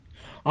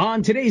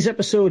On today's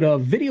episode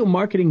of Video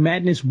Marketing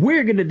Madness,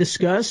 we're going to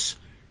discuss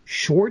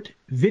short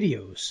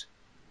videos.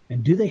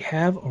 And do they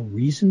have a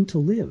reason to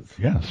live?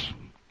 Yes,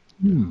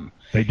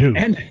 they do.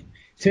 And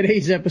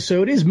today's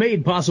episode is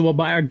made possible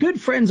by our good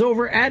friends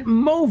over at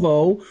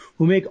Movo,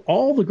 who make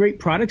all the great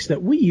products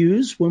that we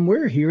use when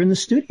we're here in the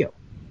studio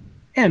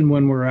and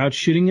when we're out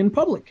shooting in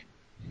public.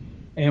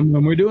 And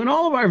when we're doing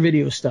all of our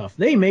video stuff,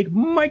 they make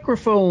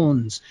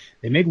microphones.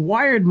 They make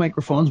wired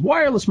microphones,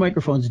 wireless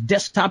microphones,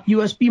 desktop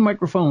USB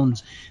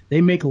microphones.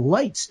 They make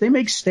lights. They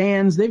make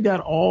stands. They've got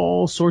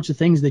all sorts of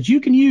things that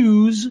you can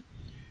use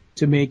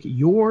to make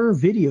your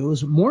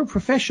videos more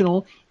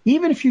professional,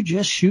 even if you're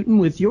just shooting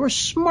with your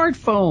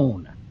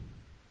smartphone.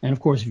 And, of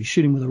course, if you're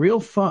shooting with a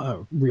real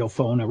camera. A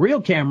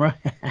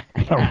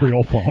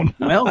real phone.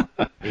 Well,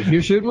 if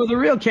you're shooting with a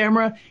real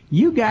camera,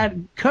 you got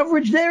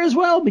coverage there as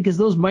well, because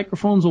those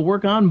microphones will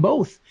work on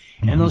both,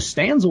 and those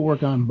stands will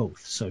work on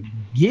both. So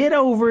get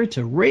over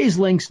to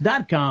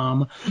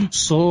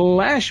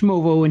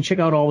raiselinks.com/Movo and check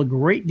out all the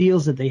great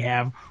deals that they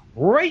have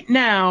right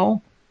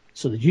now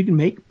so that you can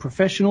make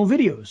professional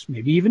videos,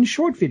 maybe even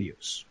short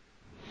videos.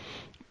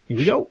 Here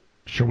we go.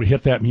 Should we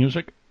hit that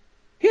music?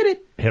 Hit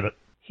it. Hit it.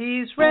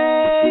 He's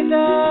Ray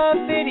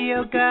the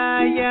video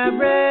guy, yeah,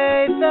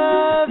 Ray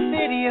the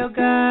video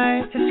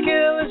guy. His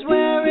skill is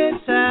where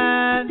it's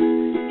at,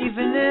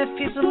 even if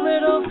he's a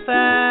little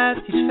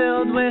fat. He's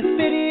filled with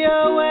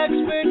video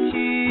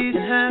expertise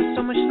and has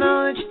so much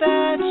knowledge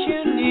that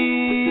you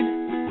need.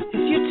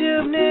 His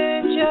YouTube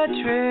ninja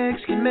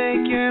tricks can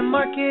make your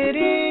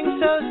marketing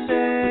so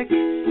sick.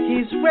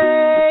 He's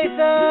Ray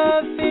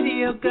the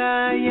video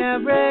guy, yeah,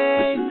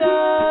 Ray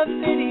the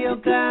video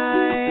guy.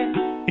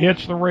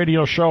 It's the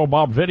radio show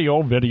about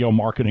video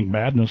marketing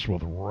madness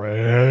with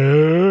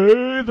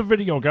Ray, the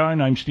video guy,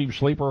 and I'm Steve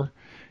Sleeper.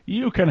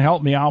 You can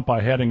help me out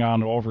by heading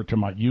on over to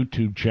my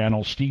YouTube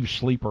channel, Steve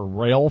Sleeper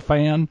Rail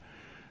Fan.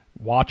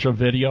 Watch a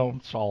video.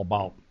 It's all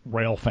about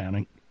rail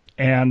fanning.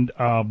 And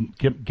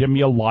give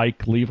me a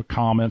like, leave a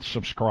comment,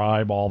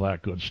 subscribe, all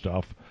that good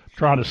stuff.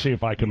 Trying to see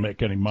if I can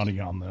make any money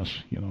on this,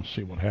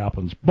 see what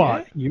happens.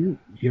 But yeah,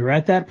 you're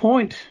at that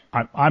point.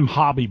 I'm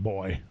hobby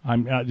boy.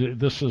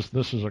 This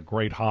is a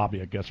great hobby.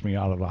 It gets me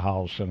out of the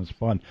house and it's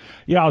fun.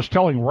 Yeah, I was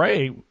telling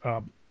Ray,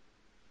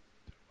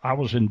 I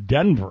was in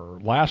Denver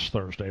last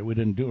Thursday. We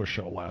didn't do a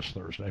show last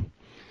Thursday,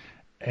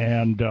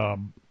 and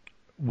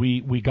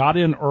we got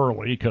in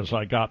early because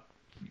I got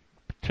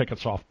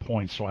tickets off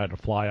points, so I had to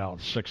fly out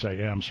at 6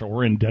 a.m. So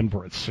we're in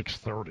Denver at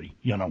 6:30,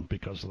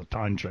 because of the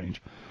time change.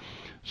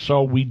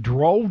 So we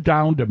drove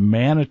down to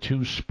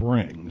Manitou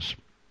Springs,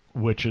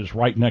 which is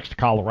right next to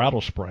Colorado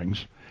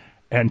Springs,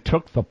 and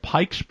took the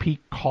Pikes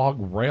Peak Cog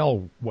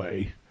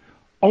Railway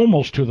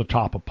almost to the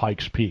top of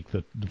Pikes Peak.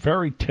 The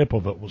very tip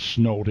of it was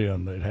snowed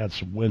in. They'd had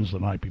some winds the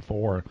night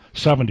before.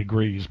 7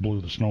 degrees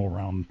blew the snow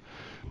around.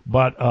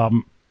 But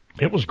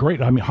it was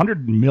great. I mean,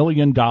 $100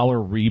 million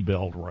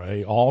rebuild,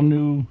 Ray. All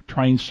new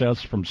train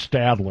sets from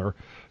Stadler.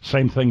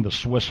 Same thing the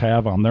Swiss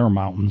have on their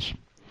mountains.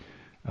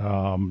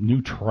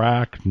 New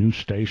track, new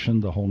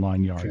station, the whole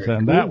 9 yards. Very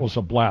and cool. That was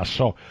a blast.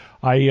 So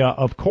I,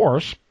 of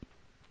course,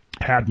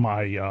 had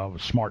my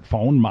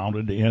smartphone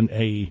mounted in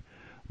a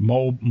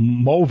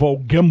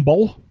Movo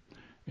gimbal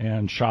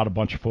and shot a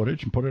bunch of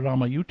footage and put it on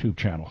my YouTube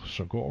channel.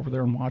 So go over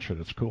there and watch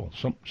it. It's cool.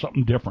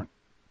 Something different.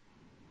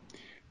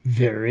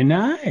 Very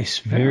nice.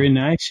 Very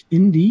nice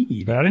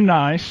indeed. Very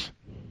nice.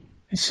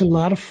 It's a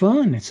lot of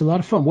fun.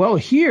 Well,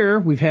 here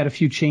we've had a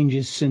few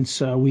changes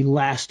since we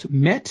last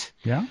met.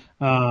 Yeah.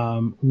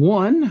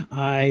 One,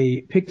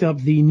 I picked up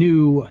the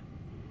new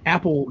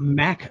Apple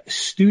Mac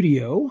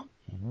Studio,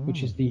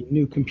 which is the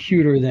new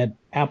computer that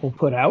Apple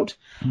put out.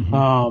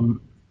 I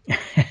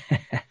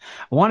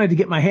wanted to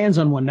get my hands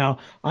on one. Now,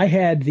 I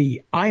had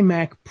the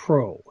iMac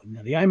Pro.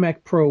 Now, the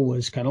iMac Pro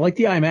was kind of like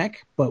the iMac,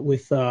 but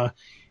with an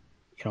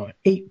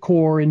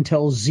 8-core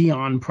Intel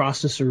Xeon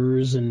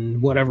processors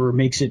and whatever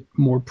makes it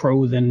more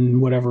pro than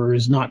whatever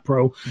is not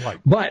pro. Right.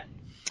 But,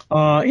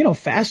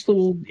 fast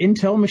little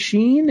Intel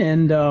machine.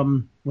 And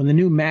when the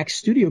new Mac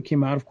Studio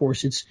came out, of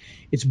course, it's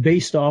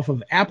based off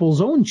of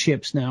Apple's own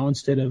chips now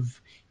instead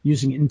of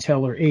using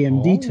Intel or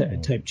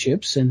AMD type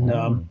chips.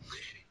 And,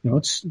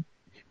 it's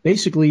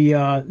basically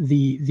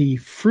the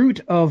fruit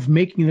of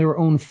making their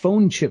own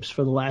phone chips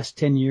for the last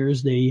 10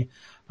 years. They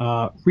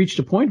reached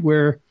a point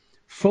where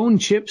phone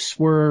chips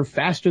were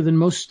faster than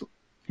most,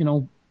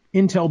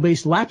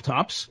 Intel-based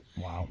laptops.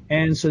 Wow.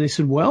 And so they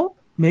said, well,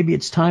 maybe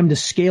it's time to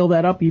scale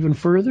that up even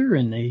further.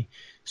 And they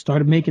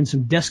started making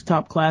some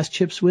desktop class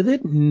chips with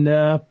it. And,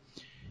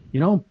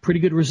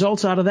 pretty good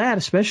results out of that,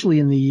 especially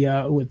in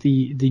with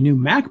the new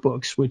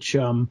MacBooks, which,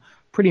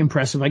 pretty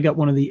impressive. I got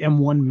one of the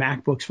M1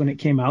 MacBooks when it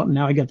came out, and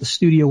now I got the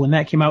Studio when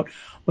that came out.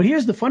 But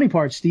here's the funny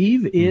part,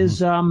 Steve,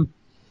 is, I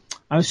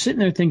was sitting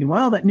there thinking,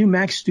 well, that new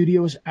Mac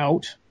Studio is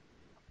out,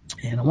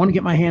 and I want to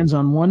get my hands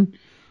on one.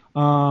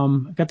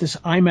 I got this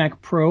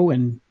iMac Pro,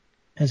 and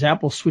as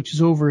Apple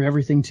switches over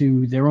everything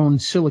to their own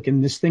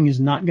silicon, this thing is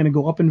not going to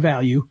go up in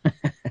value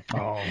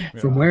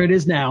from where it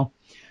is now.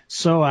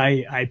 So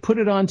I put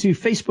it onto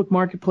Facebook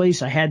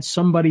Marketplace. I had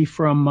somebody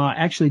from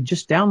actually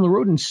just down the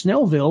road in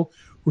Snellville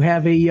who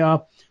have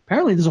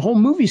apparently there's a whole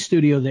movie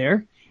studio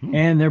there,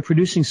 and they're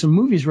producing some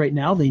movies right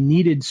now. They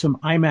needed some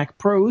iMac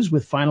Pros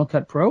with Final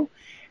Cut Pro,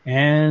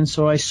 and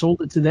so I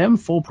sold it to them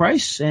full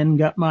price and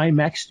got my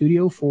Mac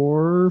Studio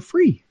for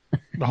free.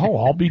 Oh,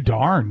 I'll be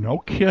darned. No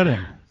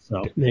kidding.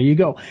 So there you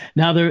go.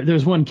 Now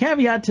there's one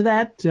caveat to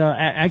that.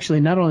 Actually,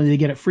 not only did I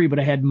get it free, but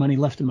I had money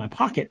left in my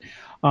pocket.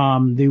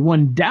 The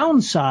one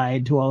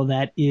downside to all of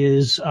that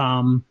is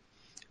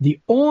the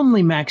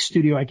only Mac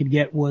Studio I could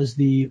get was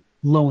the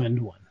low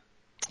end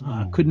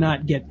one. Could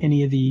not get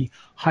any of the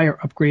higher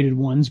upgraded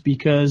ones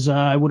because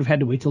I would have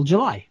had to wait till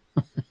July.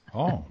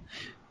 Oh.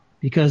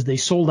 Because they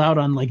sold out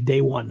on like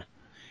day one.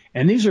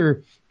 And these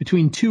are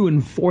between $2,000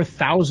 and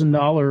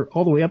 $4,000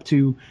 all the way up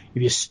to,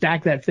 if you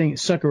stack that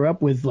sucker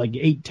up with like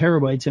 8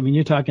 terabytes, I mean,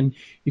 you're talking,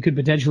 you could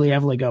potentially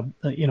have like an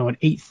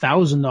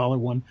 $8,000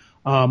 one.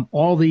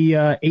 All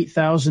the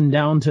 8,000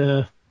 down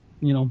to,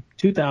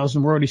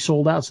 2,000 were already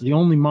sold out. So the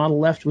only model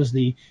left was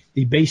the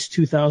base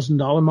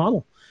 $2,000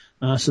 model.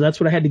 So that's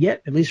what I had to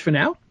get, at least for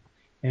now.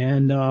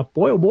 And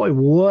boy, oh boy,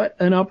 what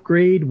an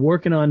upgrade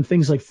working on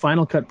things like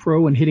Final Cut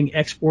Pro and hitting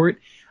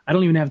export. I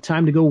don't even have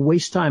time to go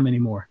waste time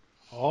anymore.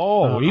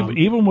 Oh,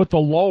 even with the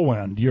low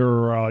end,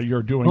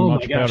 you're doing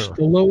much better.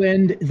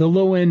 The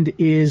low end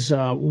is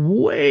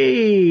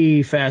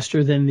way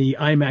faster than the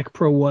iMac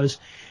Pro was.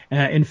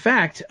 In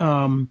fact,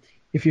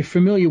 if you're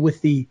familiar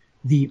with the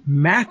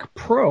Mac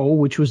Pro,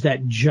 which was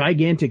that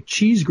gigantic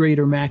cheese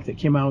grater Mac that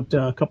came out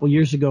a couple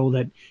years ago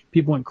that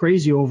people went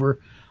crazy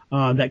over,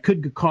 that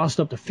could cost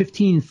up to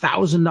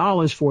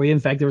 $15,000 for you. In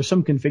fact, there were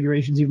some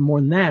configurations even more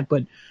than that,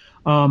 but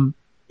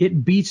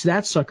it beats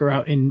that sucker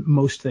out in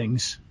most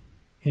things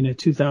in a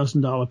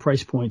 $2,000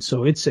 price point.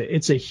 So it's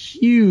a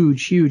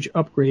huge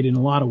upgrade in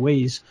a lot of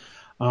ways.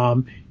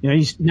 Now,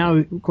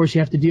 of course, you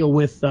have to deal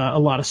with a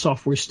lot of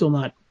software still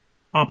not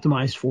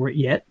optimized for it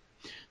yet.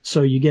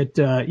 So you get,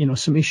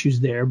 some issues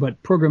there,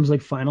 but programs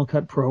like Final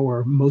Cut Pro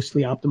are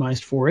mostly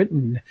optimized for it,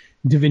 and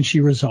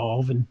DaVinci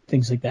Resolve and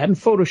things like that. And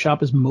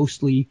Photoshop is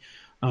mostly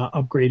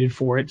upgraded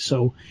for it.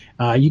 So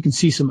you can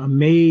see some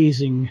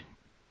amazing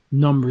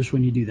numbers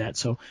when you do that.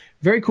 So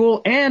very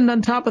cool. And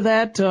on top of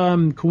that,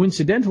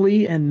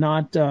 coincidentally, and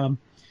not in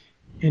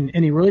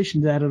any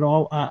relation to that at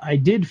all, I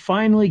did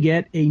finally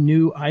get a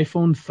new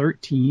iPhone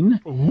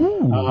 13.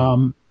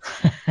 Ooh.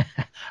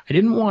 I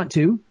didn't want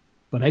to,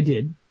 but I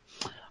did.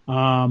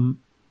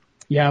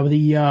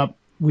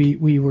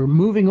 We were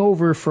moving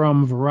over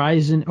from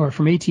Verizon or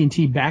from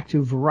AT&T back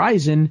to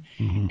Verizon,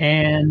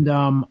 and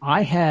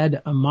I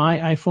had my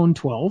iPhone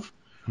 12,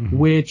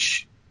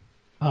 which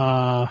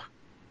had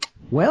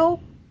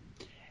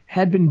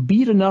been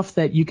beat enough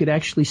that you could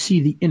actually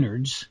see the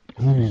innards.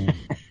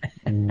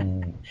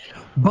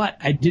 But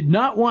I did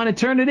not want to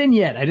turn it in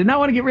yet. I did not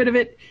want to get rid of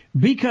it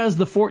because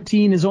the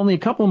 14 is only a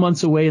couple of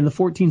months away, and the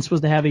 14 is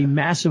supposed to have a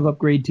massive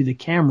upgrade to the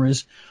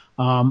cameras.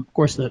 Of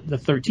course, the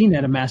 13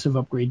 had a massive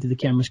upgrade to the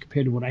cameras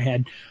compared to what I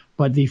had,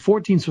 but the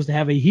 14 is supposed to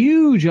have a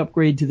huge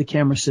upgrade to the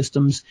camera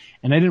systems,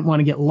 and I didn't want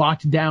to get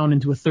locked down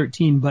into a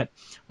 13. But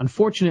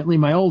unfortunately,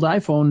 my old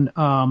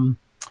iPhone,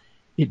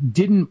 it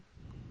didn't.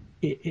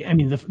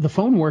 The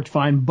phone worked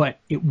fine, but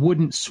it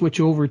wouldn't switch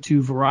over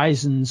to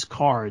Verizon's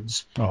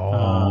cards.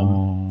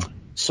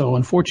 So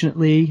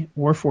unfortunately,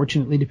 or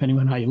fortunately, depending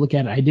on how you look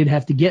at it, I did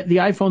have to get the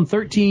iPhone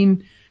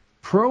 13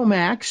 Pro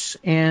Max,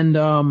 and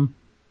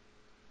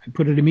I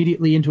put it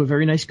immediately into a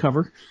very nice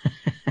cover.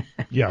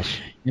 Yes.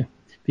 Yeah.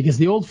 Because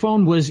the old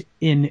phone was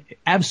in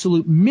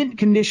absolute mint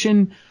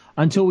condition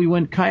until we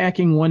went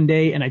kayaking one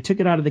day, and I took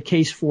it out of the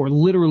case for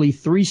literally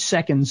 3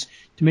 seconds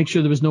to make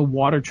sure there was no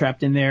water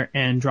trapped in there,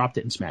 and dropped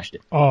it and smashed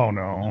it. Oh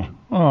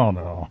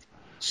no.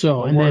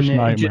 So, and worst then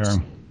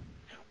nightmare.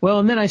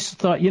 And then I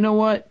thought, you know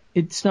what?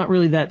 It's not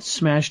really that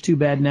smashed too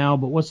bad now,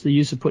 but what's the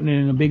use of putting it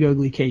in a big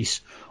ugly case?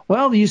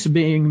 Well, the use of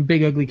being a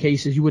big ugly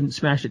case is you wouldn't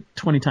smash it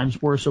 20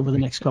 times worse over the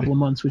next couple of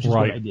months, which is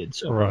what I did.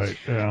 So, right,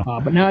 yeah.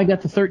 But now I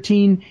got the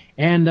 13,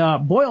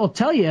 and boy, I'll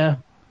tell you,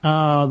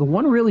 the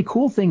one really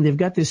cool thing, they've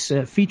got this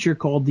feature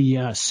called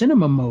the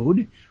cinema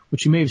mode,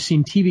 which you may have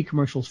seen TV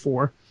commercials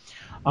for.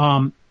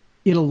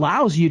 It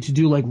allows you to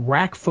do like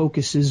rack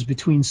focuses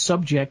between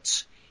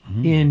subjects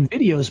in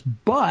videos,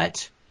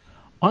 but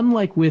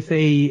unlike with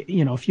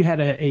if you had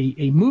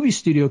a movie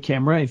studio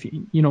camera, if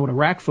you know what a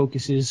rack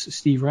focus is,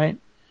 Steve, right?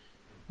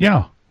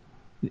 Yeah.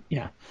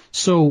 Yeah.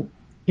 So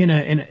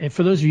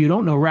for those of you who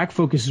don't know, rack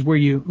focus is where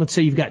let's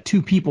say you've got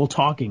two people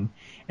talking,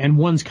 and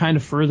one's kind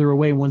of further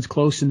away, one's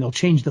close, and they'll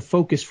change the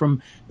focus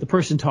from the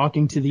person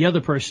talking to the other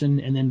person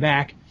and then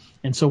back.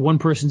 And so one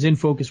person's in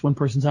focus, one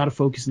person's out of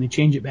focus, and they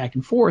change it back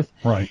and forth.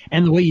 Right.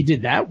 And the way you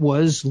did that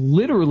was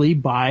literally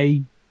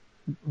by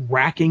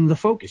racking the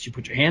focus. You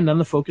put your hand on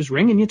the focus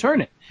ring and you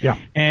turn it. Yeah.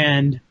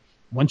 And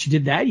once you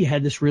did that, you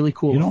had this really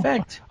cool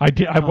effect.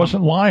 I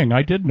wasn't lying.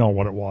 I did know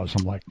what it was.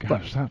 I'm like,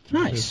 gosh,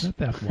 nice. Is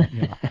that one?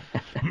 Yeah.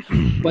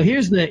 But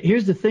here's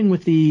the thing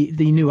with the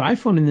new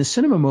iPhone in the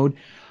cinema mode.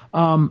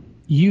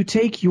 You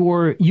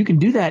can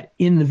do that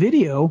in the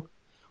video,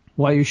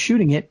 while you're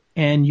shooting it,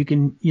 and you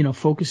can,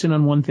 focus in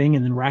on one thing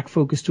and then rack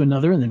focus to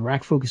another and then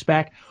rack focus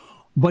back.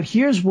 But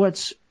here's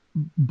what's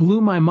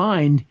blew my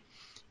mind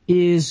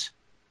is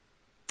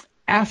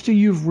after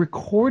you've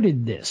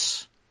recorded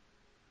this,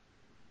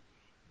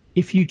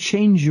 if you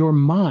change your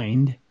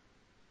mind,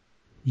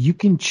 you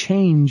can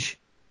change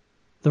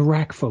the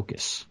rack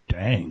focus.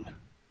 Dang.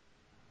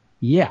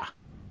 Yeah.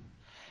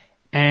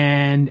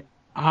 And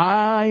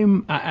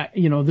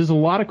there's a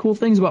lot of cool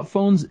things about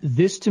phones.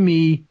 This to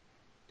me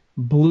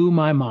blew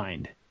my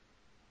mind.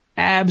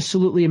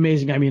 Absolutely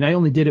amazing. I mean, I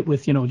only did it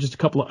with, just a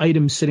couple of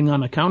items sitting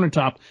on a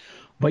countertop.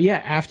 But yeah,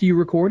 after you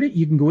record it,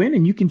 you can go in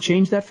and you can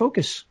change that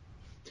focus.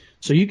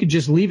 So you could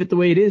just leave it the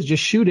way it is,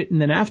 just shoot it,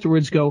 and then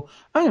afterwards go,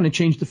 I'm going to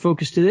change the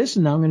focus to this,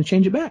 and now I'm going to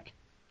change it back.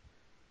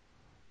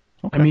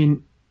 Okay. I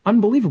mean,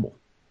 unbelievable.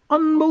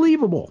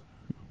 Unbelievable.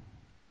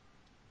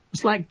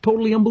 It's like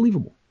totally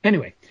unbelievable.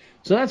 Anyway,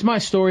 so that's my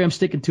story. I'm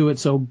sticking to it.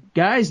 So,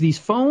 guys, these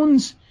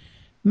phones,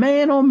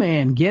 man, oh,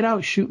 man, get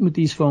out shooting with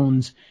these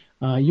phones.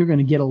 You're going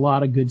to get a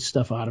lot of good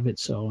stuff out of it.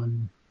 So,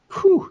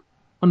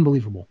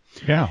 unbelievable.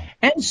 Yeah.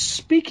 And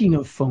speaking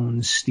of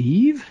phones,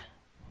 Steve.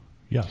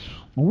 Yes.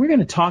 We're going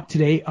to talk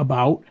today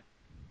about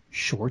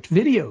short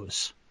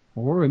videos,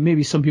 or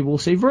maybe some people will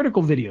say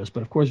vertical videos,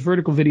 but of course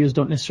vertical videos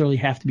don't necessarily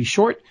have to be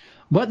short,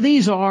 but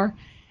these are.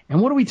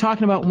 And what are we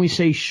talking about when we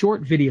say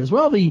short videos?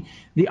 Well, the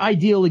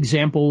ideal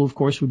example, of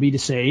course, would be to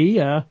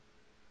say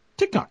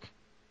TikTok.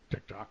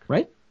 TikTok.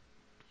 Right?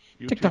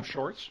 YouTube TikTok.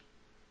 Shorts?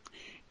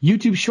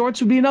 YouTube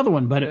Shorts would be another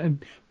one,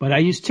 but I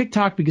use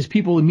TikTok because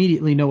people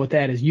immediately know what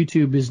that is.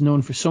 YouTube is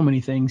known for so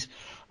many things.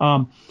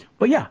 But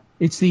yeah,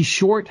 it's these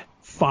short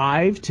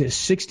 5 to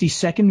 60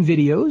 second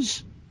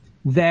videos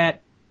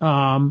that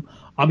I'll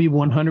be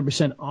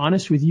 100%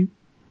 honest with you.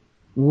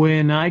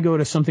 When I go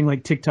to something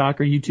like TikTok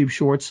or YouTube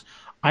Shorts,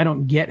 I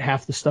don't get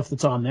half the stuff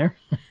that's on there.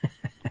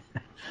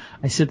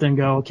 I sit there and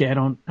go, okay, I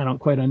don't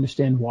quite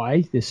understand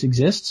why this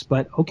exists,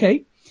 but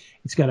okay,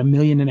 it's got 1.5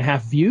 million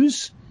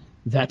views.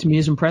 That to me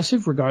is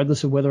impressive,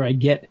 regardless of whether I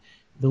get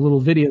the little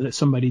video that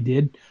somebody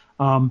did.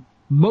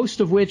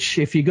 Most of which,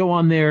 if you go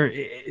on there,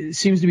 it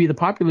seems to be the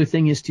popular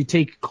thing is to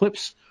take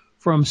clips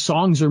from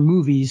songs or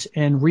movies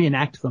and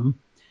reenact them.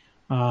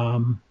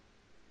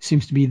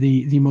 Seems to be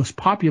the most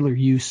popular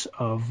use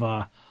of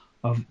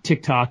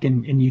TikTok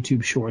and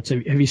YouTube Shorts.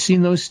 Have you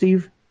seen those,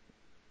 Steve?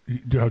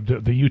 The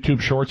YouTube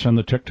Shorts and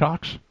the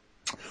TikToks?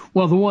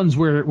 Well, the ones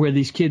where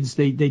these kids,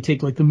 they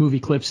take like the movie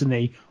clips and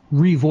they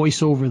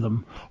re-voice over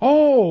them.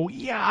 Oh,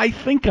 yeah, I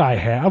think I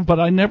have, but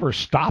I never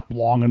stopped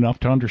long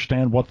enough to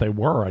understand what they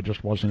were. I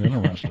just wasn't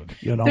interested.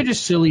 They're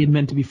just silly and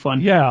meant to be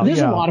fun. Yeah, There's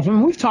a lot of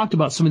them. We've talked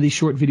about some of these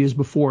short videos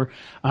before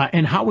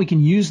and how we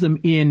can use them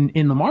in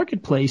the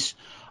marketplace.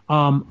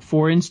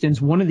 For instance,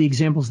 one of the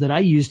examples that I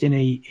used in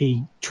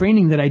a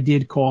training that I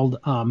did called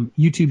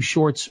YouTube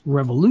Shorts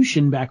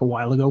Revolution back a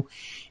while ago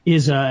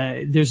is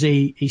there's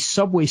a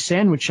Subway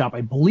sandwich shop. I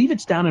believe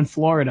it's down in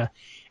Florida.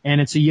 And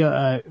it's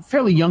a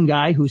fairly young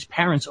guy whose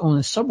parents own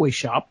a Subway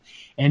shop,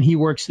 and he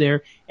works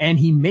there, and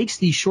he makes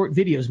these short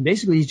videos. And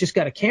basically, he's just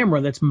got a camera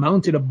that's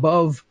mounted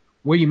above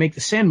where you make the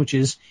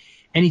sandwiches,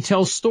 and he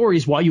tells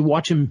stories while you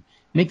watch him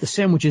make the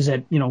sandwiches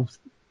at,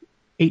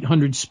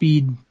 800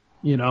 speed,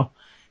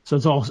 So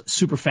it's all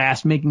super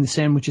fast, making the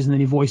sandwiches, and then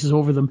he voices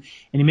over them,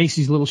 and he makes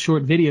these little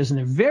short videos, and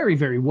they're very,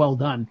 very well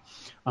done.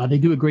 They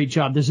do a great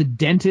job. There's a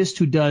dentist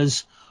who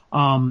does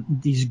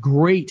these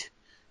great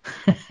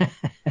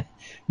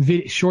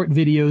short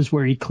videos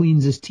where he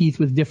cleans his teeth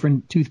with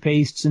different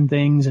toothpastes and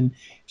things, and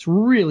it's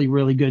really,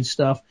 really good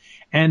stuff.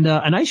 And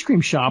an ice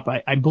cream shop,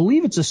 I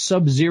believe it's a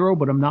Sub-Zero,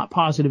 but I'm not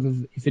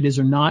positive if it is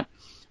or not.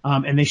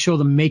 And they show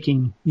them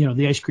making,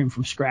 the ice cream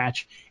from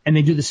scratch, and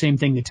they do the same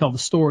thing. They tell the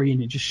story,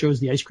 and it just shows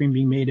the ice cream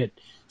being made at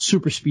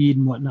super speed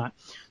and whatnot.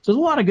 So there's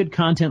a lot of good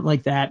content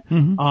like that.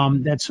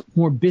 That's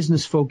more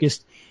business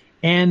focused.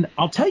 And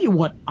I'll tell you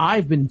what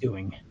I've been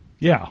doing.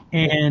 Yeah.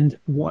 And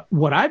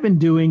what I've been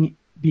doing,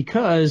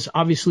 because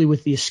obviously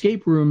with the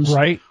escape rooms,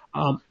 right,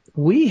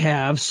 we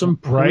have some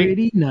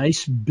pretty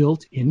nice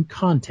built-in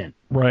content.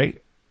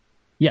 Right.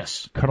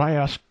 Yes. Could I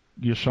ask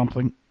you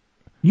something?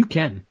 You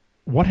can.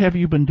 What have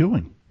you been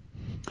doing?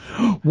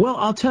 Well,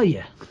 I'll tell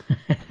you.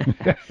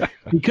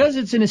 Because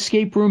it's an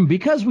escape room,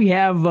 because we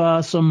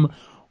have some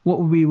what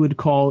we would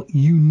call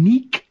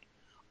unique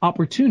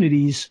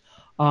opportunities,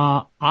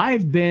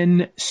 I've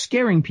been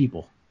scaring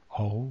people.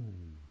 Oh.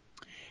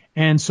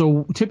 And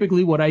so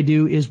typically what I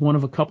do is one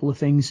of a couple of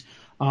things.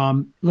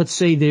 Let's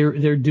say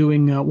they're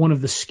doing one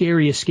of the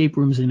scary escape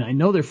rooms, and I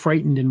know they're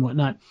frightened and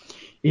whatnot,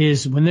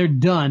 is when they're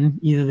done,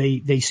 either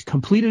they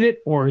completed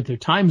it or their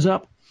time's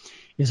up,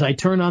 is I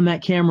turn on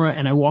that camera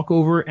and I walk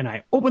over and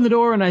I open the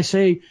door and I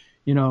say,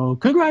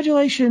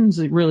 congratulations,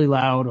 really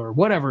loud or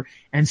whatever,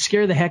 and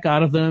scare the heck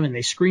out of them, and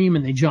they scream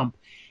and they jump.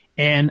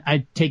 And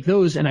I take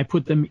those and I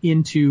put them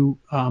into,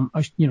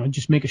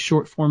 just make a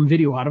short form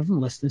video out of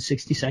them, less than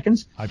 60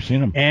 seconds. I've seen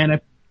them. And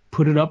I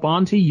put it up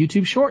onto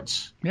YouTube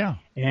Shorts. Yeah.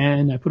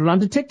 And I put it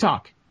onto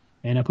TikTok.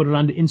 And I put it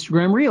onto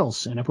Instagram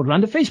Reels. And I put it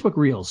onto Facebook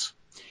Reels.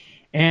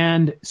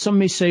 And some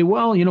may say,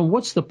 well,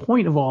 what's the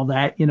point of all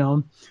that?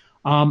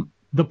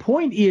 The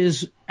point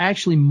is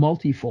actually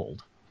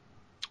multifold.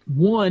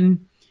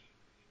 One,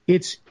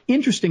 it's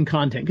interesting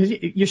content because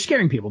you're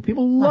scaring people.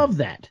 People love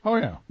that. Oh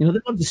yeah. They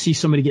love to see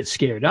somebody get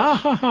scared. Ah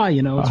ha ha.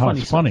 It's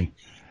funny. It's funny.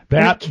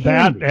 That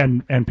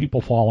and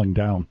people falling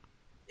down.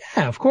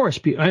 Yeah, of course.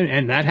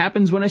 And that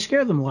happens when I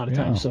scare them a lot of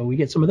times. So we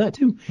get some of that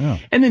too. Yeah.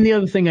 And then the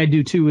other thing I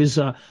do too is,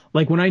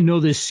 like when I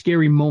know there's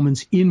scary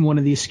moments in one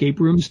of the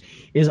escape rooms,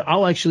 is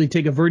I'll actually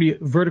take a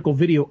vertical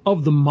video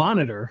of the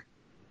monitor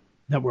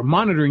that we're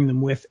monitoring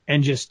them with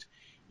and just,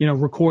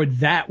 record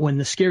that when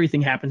the scary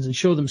thing happens and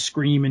show them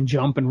scream and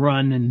jump and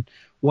run and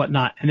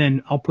whatnot. And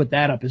then I'll put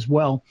that up as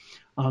well.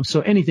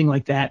 So anything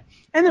like that.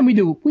 And then we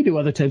do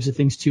other types of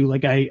things too.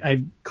 Like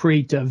I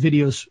create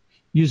videos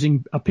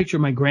using a picture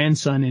of my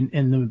grandson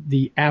and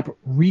the app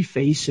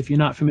Reface. If you're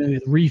not familiar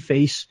with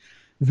Reface,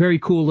 very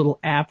cool little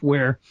app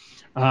where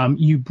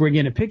you bring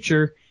in a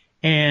picture,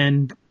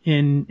 and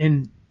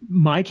in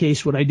my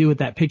case, what I do with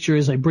that picture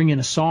is I bring in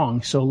a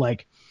song. So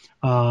like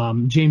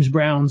James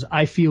Brown's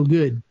 "I Feel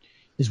Good"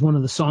 is one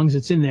of the songs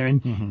that's in there,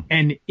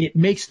 and it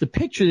makes the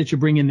picture that you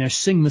bring in there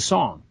sing the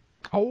song.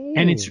 Oh.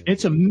 And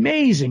it's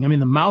amazing. I mean,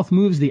 the mouth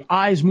moves, the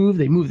eyes move,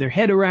 they move their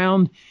head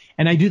around,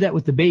 and I do that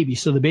with the baby.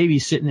 So the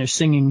baby's sitting there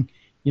singing,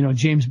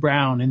 James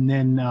Brown, and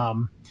then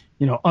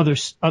other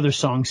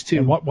songs too.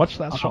 And what's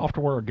that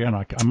software again?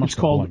 It's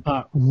called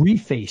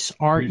Reface.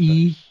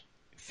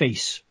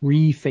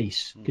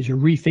 Reface, because you're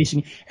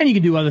refacing, and you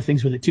can do other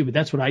things with it too. But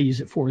that's what I use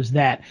it for. Is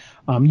that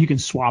you can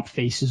swap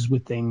faces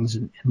with things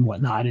and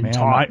whatnot and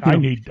talk. I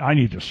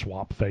need to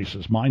swap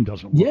faces. Mine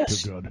doesn't work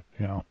too good.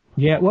 Yeah.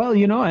 Yeah. Well,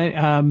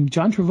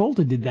 John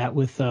Travolta did that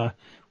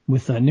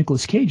with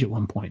Nicolas Cage at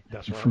one point.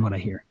 That's right. From what I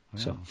hear. Yeah.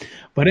 So,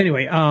 but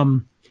anyway,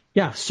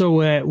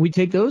 So we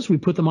take those, we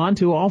put them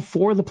onto all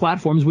four of the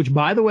platforms. Which,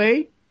 by the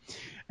way,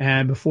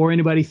 and before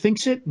anybody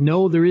thinks it,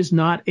 no, there is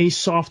not a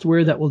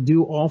software that will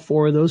do all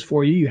four of those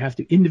for you. You have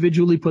to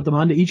individually put them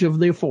onto each of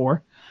the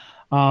four.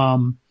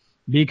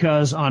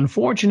 Because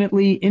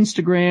unfortunately,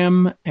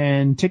 Instagram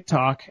and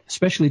TikTok,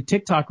 especially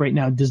TikTok right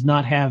now, does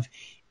not have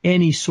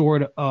any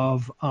sort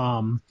of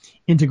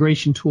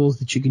integration tools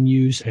that you can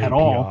use at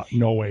all.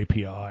 No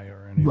API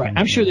or anything. Right.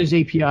 I'm sure there's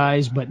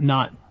APIs, but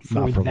not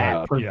for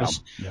that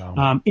purpose.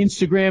 Yeah.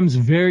 Instagram's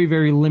very,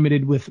 very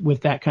limited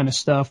with that kind of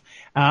stuff.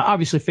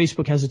 Obviously,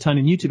 Facebook has a ton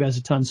and YouTube has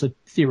a ton, so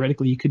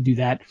theoretically you could do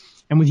that.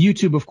 And with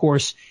YouTube, of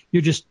course,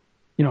 you're just,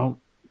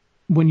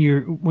 when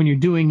you're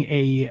doing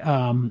a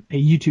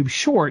YouTube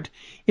short,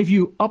 if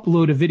you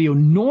upload a video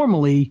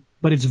normally,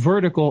 but it's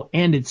vertical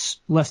and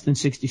it's less than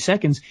 60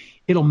 seconds,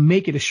 it'll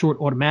make it a short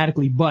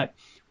automatically. But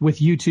with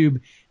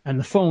YouTube and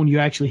the phone, you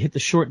actually hit the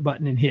short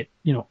button and hit,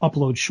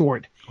 upload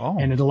short,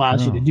 and it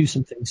allows you to do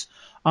some things.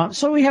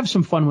 So we have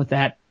some fun with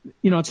that.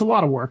 It's a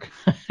lot of work.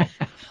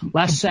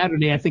 Last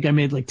Saturday, I think I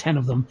made like 10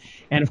 of them.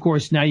 And of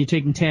course, now you're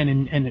taking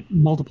 10 and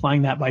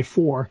multiplying that by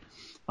 4,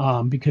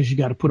 because you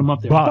got to put them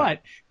up there.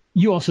 But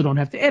you also don't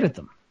have to edit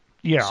them.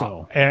 Yeah.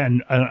 So.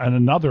 And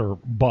another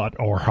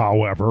but or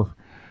however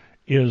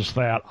is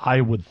that I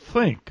would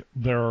think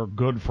they're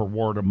good for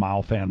word of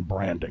mouth and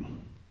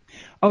branding.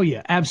 Oh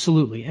yeah,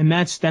 absolutely. And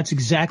that's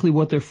exactly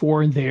what they're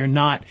for. And they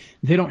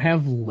don't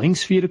have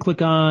links for you to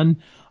click on.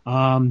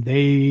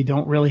 They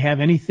don't really have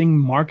anything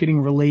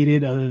marketing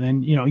related other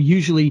than,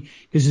 usually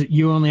because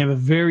you only have a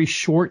very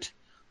short,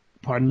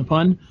 pardon the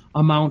pun,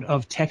 amount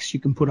of text you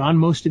can put on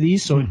most of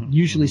these. So it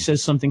usually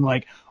says something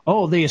like,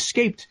 oh, they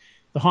escaped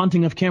the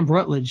haunting of Camp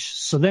Rutledge,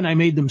 so then I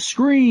made them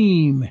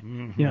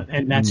scream,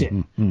 and that's it.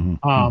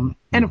 And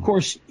of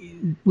course,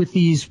 with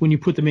these, when you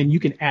put them in,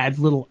 you can add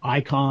little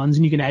icons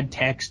and you can add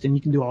text and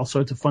you can do all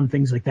sorts of fun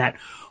things like that.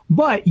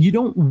 But you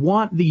don't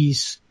want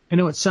these, I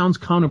know it sounds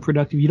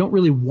counterproductive, you don't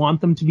really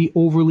want them to be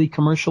overly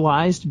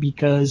commercialized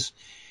because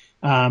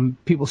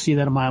people see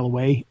that a mile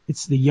away.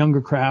 It's the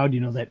younger crowd,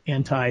 that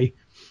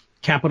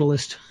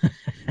anti-capitalist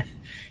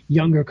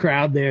younger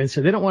crowd there.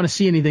 So they don't want to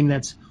see anything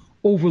that's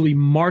overly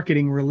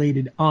marketing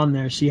related on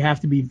there. So you have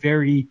to be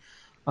very,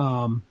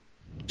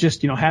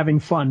 just, having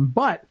fun.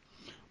 But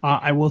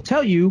I will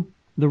tell you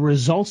the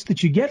results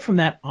that you get from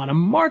that on a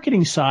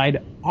marketing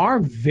side are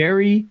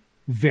very,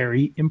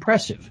 very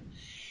impressive.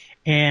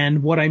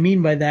 And what I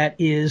mean by that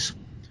is,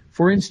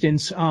 for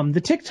instance,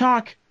 the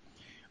TikTok,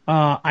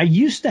 I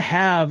used to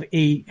have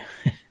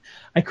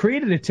I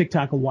created a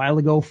TikTok a while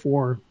ago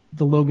for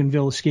the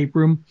Loganville escape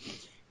room,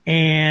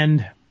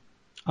 and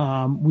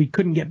we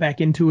couldn't get back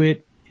into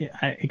it.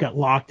 It got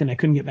locked and I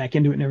couldn't get back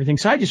into it and everything.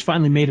 So I just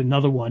finally made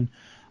another one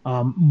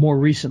more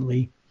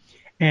recently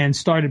and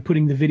started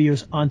putting the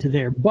videos onto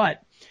there.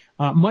 But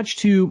much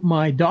to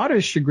my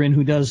daughter's chagrin,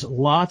 who does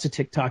lots of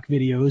TikTok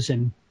videos,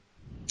 and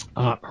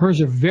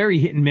hers are very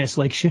hit and miss.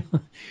 Like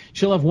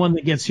she'll have one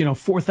that gets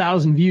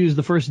 4,000 views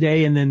the first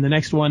day, and then the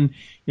next one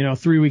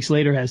 3 weeks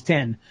later has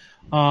 10.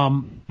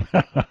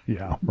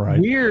 Yeah, right.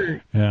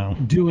 We're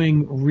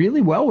doing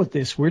really well with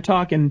this. We're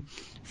talking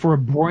for a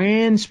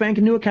brand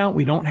spanking new account.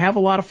 We don't have a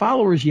lot of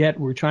followers yet.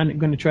 We're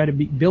going to try to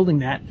be building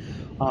that.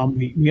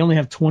 We only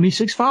have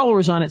 26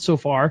 followers on it so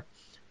far.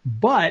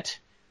 But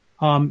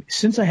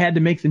since I had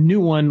to make the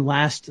new one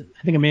I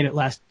think I made it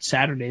last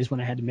Saturdays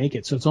when I had to make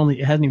it, so it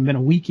hasn't even been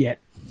a week yet.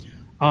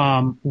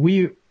 A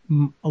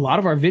lot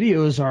of our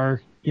videos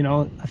are,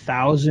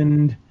 1,000,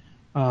 in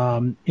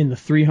the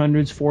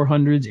 300s,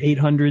 400s,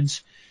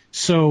 800s.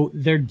 So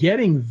they're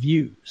getting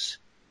views,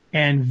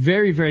 and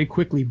very, very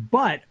quickly.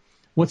 But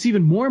what's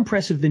even more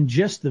impressive than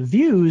just the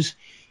views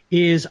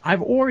is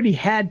I've already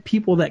had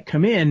people that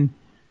come in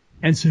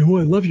and say, "Oh,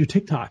 I love your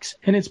TikToks,"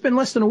 and it's been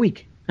less than a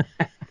week.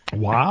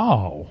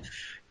 Wow.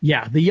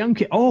 Yeah, the young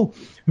kid. Oh,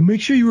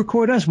 make sure you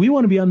record us. We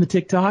want to be on the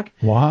TikTok.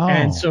 Wow.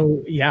 And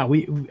so, yeah,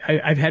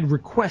 I've had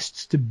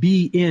requests to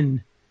be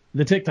in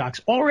the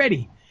TikToks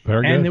already.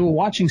 Very good. And they were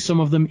watching some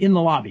of them in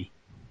the lobby.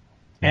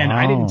 And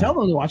I didn't tell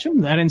them to watch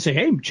them. I didn't say,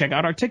 "Hey, check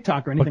out our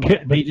TikTok" or anything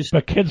like that.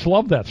 But kids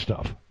love that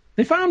stuff.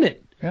 They found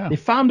it. Yeah. They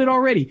found it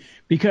already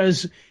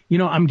because,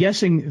 I'm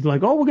guessing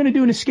like, "Oh, we're going to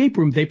do an escape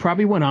room." They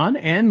probably went on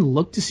and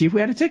looked to see if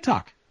we had a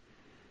TikTok.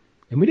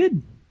 And we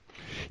did.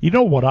 You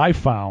know what I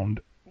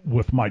found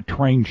with my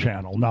train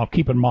channel? Now,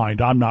 keep in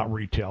mind, I'm not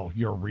retail.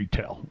 You're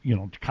retail.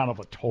 Kind of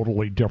a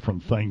totally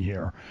different thing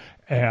here.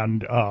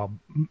 And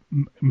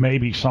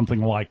maybe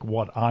something like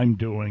what I'm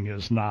doing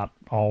is not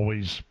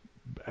always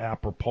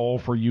apropos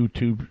for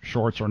YouTube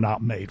Shorts, or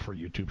not made for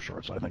YouTube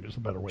Shorts, I think is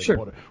the better way to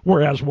put it.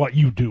 Whereas what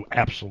you do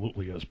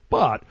absolutely is.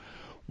 But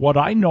what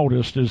I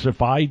noticed is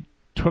if I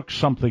took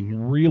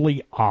something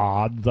really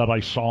odd that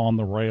I saw on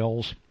the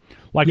rails,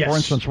 like, for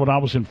instance, when I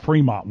was in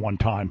Fremont one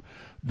time,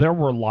 there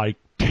were like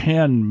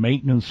 10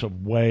 maintenance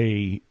of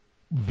way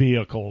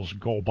vehicles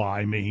go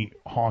by me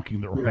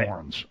honking their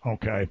horns,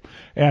 okay?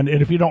 And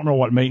if you don't know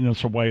what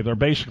maintenance of way, they're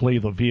basically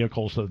the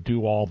vehicles that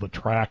do all the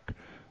track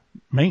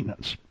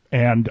maintenance.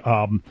 And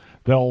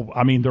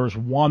there's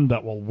one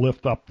that will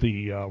lift up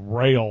the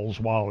rails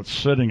while it's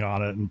sitting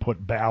on it and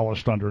put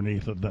ballast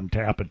underneath it, then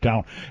tap it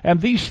down. And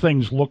these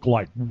things look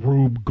like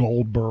Rube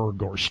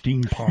Goldberg or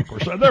steampunk or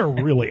so. They're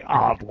really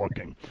odd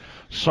looking.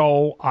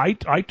 So I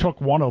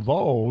took one of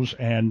those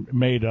and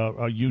made a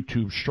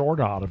YouTube short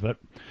out of it.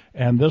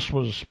 And this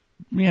was,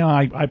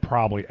 I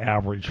probably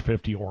average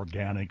 50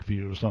 organic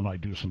views. Then I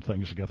do some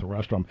things to get the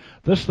rest of them.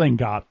 This thing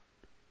got,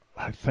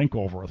 I think,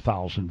 over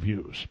 1,000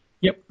 views.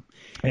 Yep.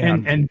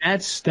 And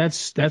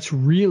that's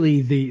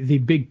really the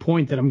big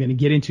point that I'm going to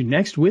get into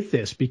next with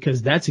this,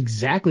 because that's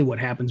exactly what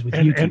happens with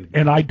YouTube.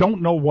 And I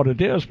don't know what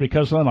it is,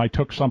 because then I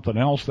took something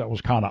else that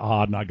was kind of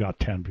odd and I got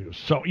 10 views.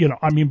 So,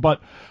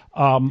 but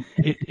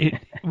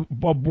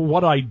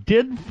what I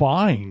did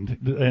find,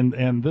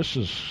 and this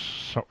is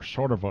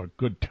sort of a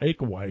good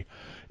takeaway,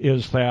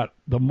 is that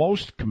the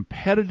most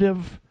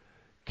competitive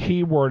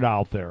keyword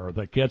out there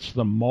that gets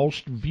the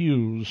most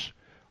views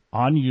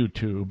on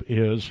YouTube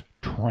is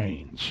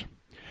trains.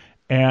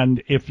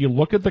 And if you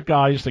look at the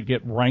guys that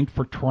get ranked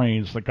for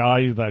trains, the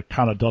guy that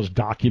kind of does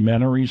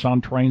documentaries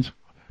on trains,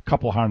 a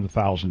couple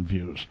 100,000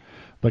 views.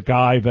 The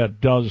guy that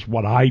does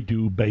what I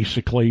do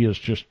basically is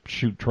just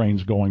shoot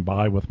trains going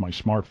by with my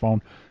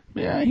smartphone,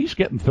 he's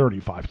getting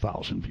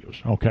 35,000 views,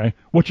 okay,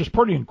 which is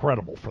pretty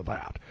incredible for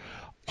that.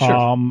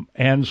 Sure.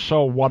 And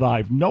so what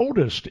I've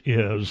noticed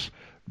is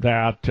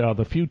that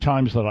the few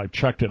times that I've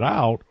checked it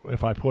out,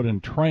 if I put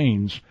in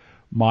trains,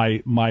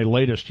 my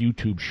latest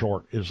YouTube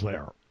short is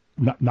there.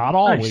 Not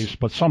always, nice.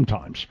 But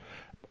sometimes.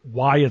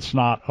 Why it's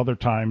not other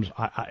times,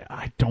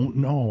 I don't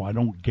know. I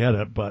don't get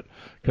it, but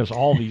because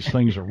all these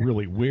things are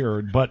really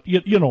weird. But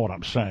you know what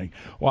I'm saying.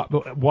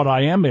 What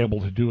I am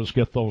able to do is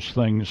get those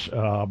things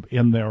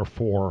in there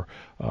for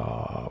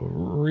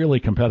really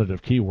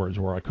competitive keywords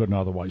where I couldn't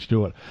otherwise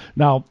do it.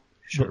 Now,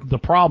 the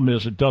problem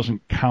is it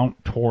doesn't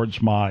count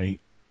towards my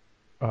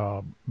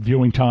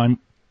viewing time,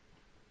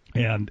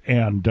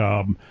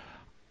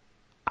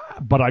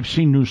 but I've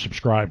seen new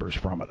subscribers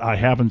from it. I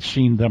haven't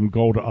seen them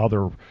go to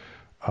other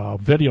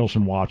videos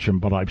and watch them,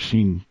 but I've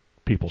seen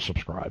people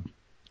subscribe.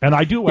 And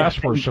I do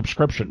ask for a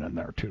subscription in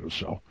there, too.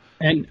 So,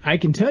 and I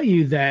can tell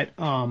you that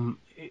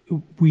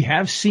we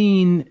have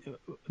seen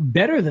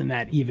better than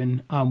that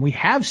even. We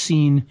have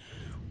seen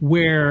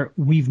where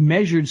we've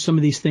measured some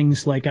of these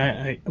things. Like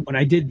when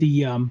I did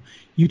the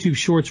YouTube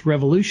Shorts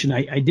Revolution,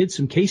 I did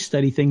some case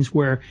study things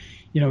where,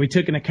 we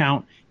took an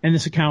account, and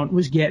this account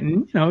was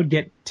getting, it'd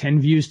get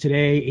 10 views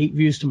today, 8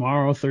 views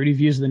tomorrow, 30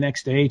 views the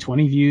next day,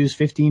 20 views,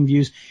 15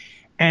 views.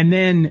 And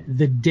then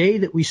the day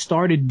that we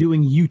started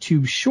doing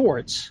YouTube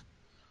Shorts,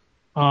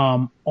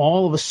 all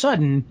of a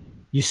sudden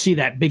you see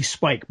that big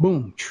spike,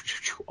 boom.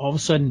 All of a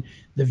sudden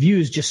the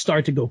views just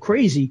start to go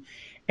crazy.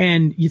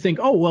 And you think,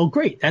 oh, well,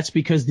 great. That's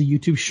because the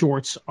YouTube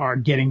Shorts are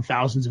getting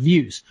thousands of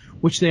views,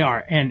 which they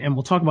are. And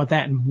we'll talk about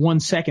that in 1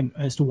 second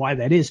as to why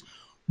that is.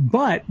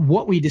 But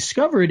what we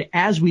discovered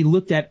as we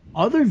looked at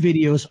other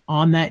videos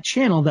on that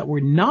channel that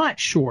were not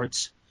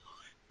shorts,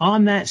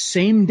 on that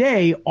same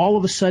day, all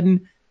of a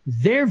sudden,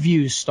 their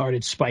views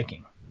started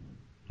spiking.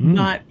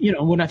 Not,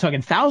 we're not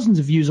talking thousands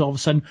of views all of a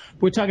sudden.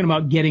 We're talking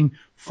about getting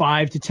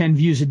 5 to 10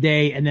 views a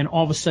day, and then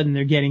all of a sudden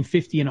they're getting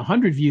 50 and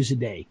 100 views a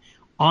day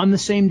on the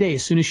same day.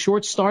 As soon as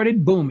shorts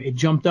started, boom, it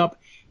jumped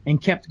up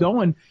and kept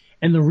going.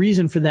 And the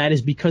reason for that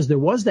is because there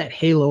was that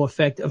halo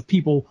effect of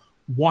people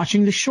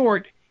watching the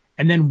short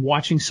and then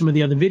watching some of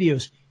the other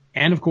videos.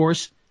 And of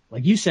course,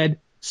 like you said,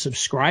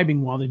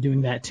 subscribing while they're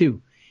doing that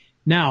too.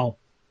 Now,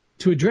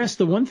 to address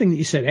the one thing that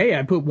you said, hey,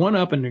 I put one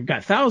up and it got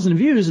 1,000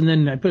 views, and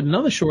then I put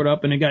another short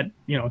up and it got,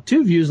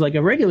 2 views like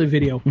a regular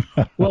video.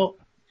 Well,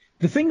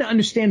 the thing to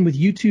understand with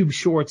YouTube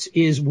Shorts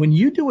is when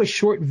you do a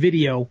short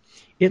video,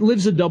 it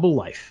lives a double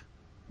life.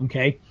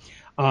 Okay.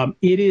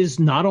 It is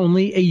not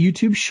only a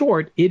YouTube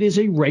short, it is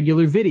a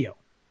regular video.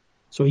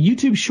 So a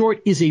YouTube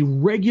short is a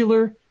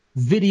regular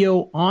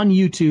video on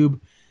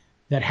YouTube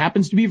that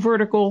happens to be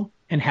vertical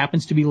and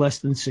happens to be less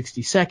than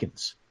 60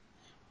 seconds.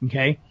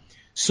 Okay.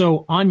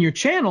 So on your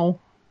channel,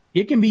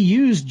 it can be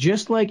used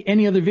just like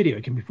any other video.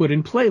 It can be put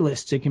in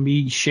playlists. It can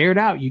be shared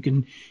out. You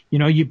can,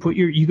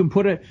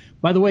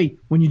 by the way,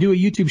 when you do a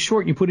YouTube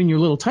short and you put in your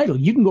little title,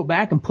 you can go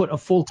back and put a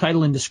full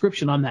title and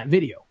description on that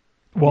video.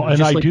 Well, and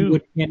just I like do. You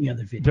would any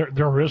other video.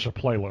 There is a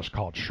playlist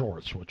called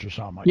Shorts, which is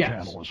on my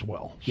channel as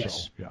well.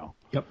 Yes. So, yeah.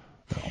 Yep.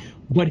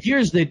 But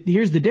here's the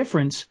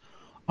difference.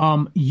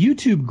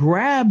 YouTube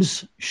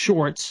grabs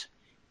shorts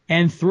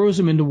and throws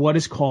them into what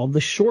is called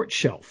the short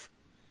shelf.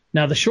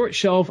 Now, the short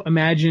shelf,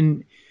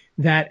 imagine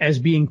that as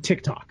being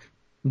TikTok,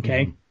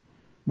 okay? Mm-hmm.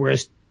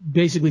 Whereas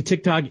basically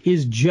TikTok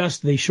is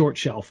just the short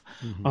shelf.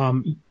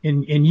 Mm-hmm.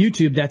 In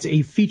YouTube, that's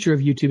a feature of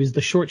YouTube is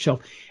the short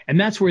shelf. And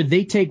that's where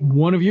they take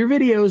one of your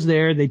videos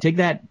there, they take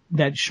that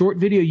short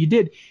video you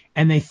did,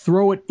 and they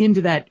throw it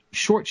into that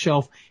short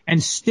shelf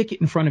and stick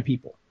it in front of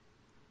people.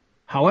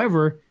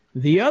 However,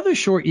 the other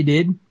short you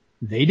did,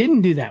 they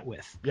didn't do that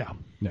with. Yeah.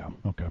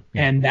 Okay.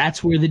 Yeah. And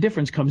that's where the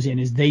difference comes in,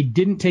 is they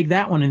didn't take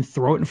that one and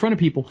throw it in front of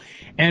people.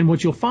 And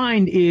what you'll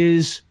find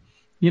is,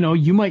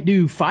 you might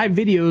do 5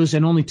 videos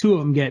and only 2 of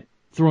them get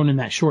thrown in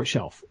that short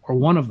shelf, or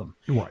 1 of them.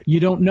 Right. You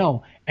don't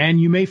know. And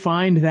you may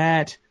find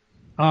that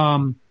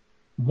one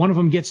of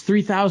them gets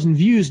 3,000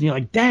 views, and you're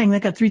like, dang,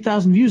 that got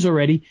 3,000 views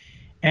already.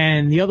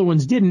 And the other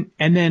ones didn't.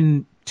 And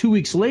then 2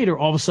 weeks later,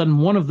 all of a sudden,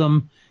 one of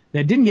them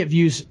that didn't get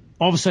views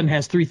all of a sudden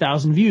has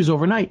 3,000 views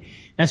overnight.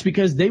 That's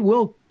because they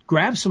will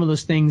grab some of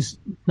those things,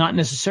 not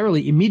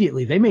necessarily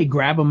immediately. They may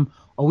grab them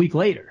a week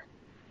later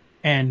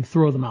and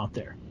throw them out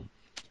there.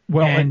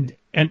 Well,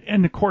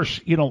 and of course,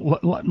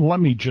 let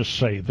me just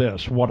say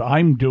this. What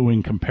I'm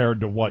doing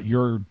compared to what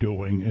you're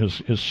doing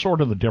is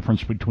sort of the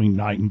difference between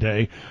night and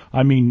day.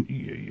 I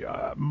mean,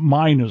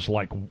 mine is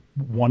like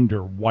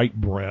Wonder white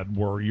bread,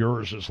 where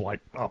yours is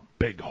like a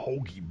big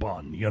hoagie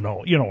bun. You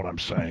know what I'm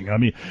saying? I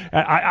mean,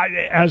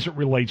 I as it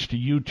relates to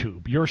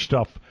YouTube, your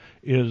stuff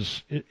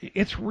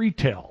it's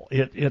retail.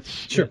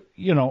 It's sure.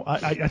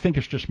 I think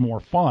it's just more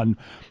fun.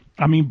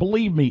 I mean,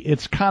 believe me,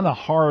 it's kind of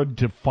hard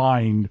to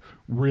find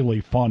really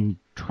fun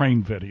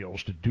train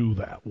videos to do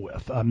that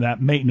with.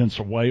 That Maintenance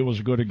Away was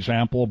a good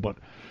example, but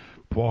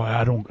boy,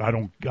 I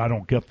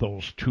don't get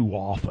those too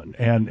often.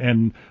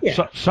 And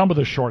some of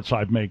the shorts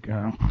I make,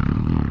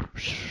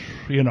 sure.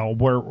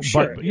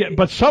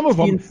 but some of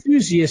them, the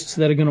enthusiasts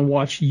that are going to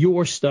watch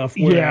your stuff.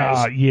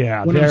 Whereas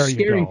when I'm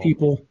scaring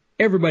people,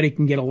 everybody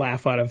can get a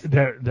laugh out of.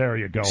 There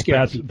you go.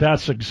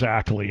 That's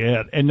exactly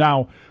it. And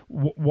now,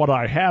 what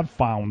I have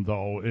found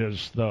though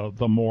is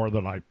the more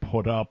that I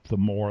put up, the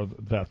more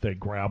that they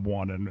grab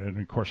one, and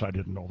of course I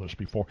didn't know this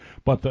before,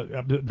 but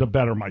the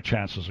better my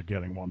chances of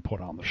getting one put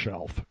on the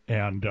shelf.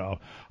 And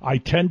I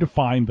tend to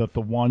find that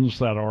the ones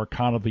that are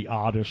kind of the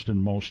oddest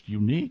and most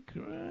unique,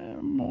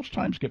 most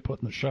times get put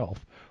on the shelf,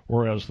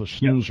 whereas the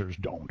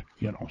snoozers don't.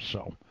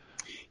 So.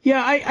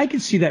 Yeah, I can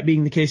see that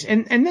being the case,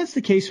 and that's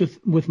the case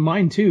with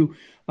mine too.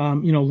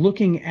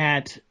 Looking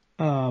at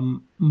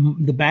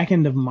the back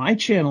end of my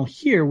channel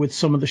here with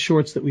some of the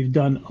shorts that we've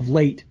done of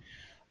late,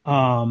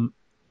 you'll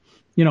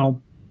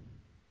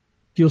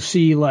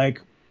see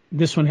like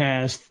this one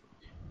has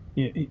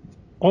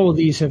all of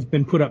these have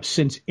been put up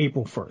since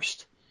April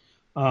 1st.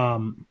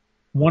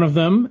 One of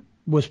them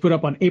was put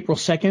up on April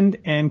 2nd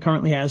and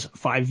currently has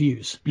 5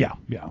 views. Yeah.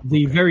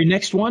 The very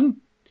next one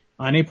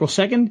on April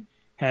 2nd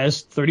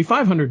has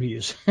 3,500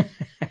 views.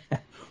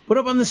 Put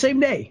up on the same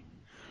day.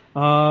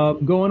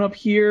 Going up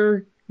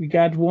here, we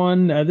got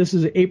one. This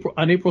is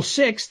on April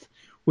 6th,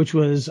 which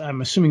was, I'm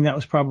assuming that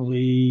was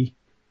probably,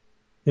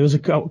 there was a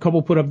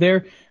couple put up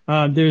there.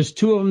 There's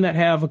 2 of them that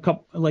have a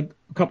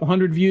couple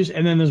hundred views,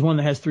 and then there's one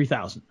that has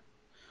 3,000.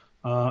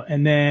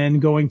 And then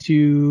going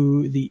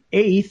to the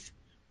 8th,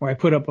 where I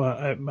put up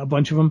a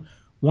bunch of them.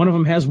 One of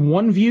them has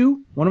 1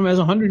 view, one of them has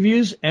 100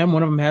 views, and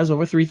one of them has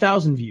over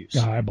 3,000 views.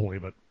 I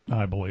believe it.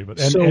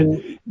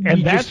 And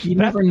you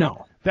never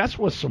know. That's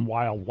with some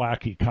wild,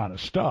 wacky kind of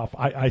stuff.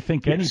 I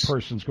think any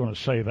person's going to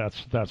say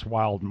that's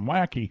wild and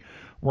wacky,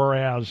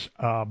 whereas,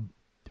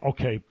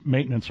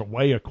 Maintenance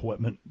Away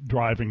equipment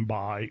driving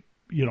by,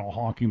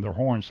 honking their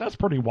horns, that's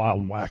pretty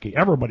wild and wacky.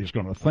 Everybody's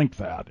going to think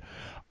that.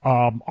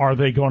 Are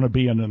they going to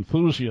be an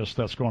enthusiast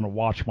that's going to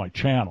watch my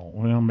channel?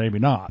 Well, maybe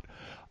not.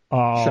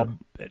 Sure.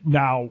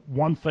 Now,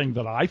 one thing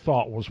that I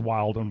thought was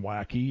wild and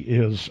wacky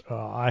is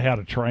I had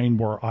a train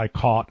where I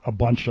caught a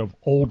bunch of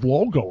old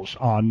logos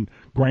on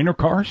Grainer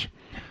cars.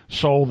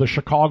 So the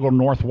Chicago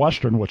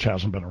Northwestern, which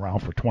hasn't been around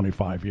for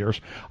 25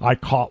 years, I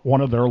caught one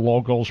of their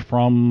logos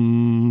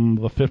from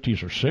the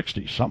 50s or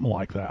 60s, something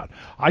like that.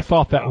 I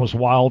thought that was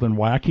wild and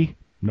wacky.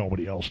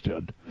 Nobody else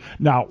did.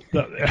 Now,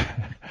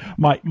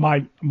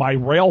 my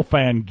rail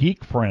fan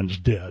geek friends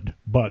did,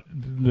 but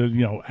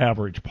the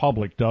average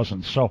public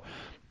doesn't. So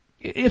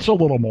it's a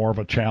little more of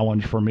a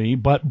challenge for me.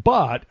 But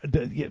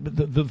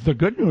the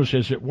good news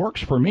is it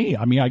works for me.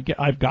 I mean,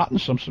 I've gotten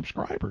some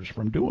subscribers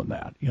from doing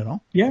that.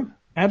 Yeah,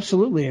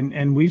 absolutely.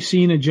 And we've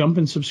seen a jump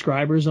in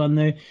subscribers on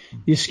the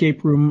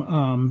Escape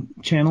Room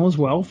channel as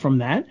well from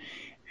that.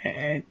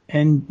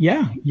 And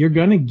yeah, you're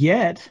gonna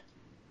get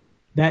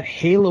that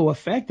halo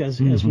effect, as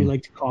we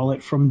like to call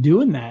it, from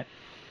doing that.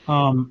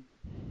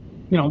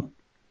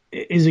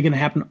 Is it going to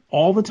happen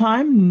all the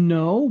time?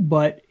 No,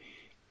 but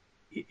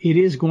it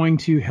is going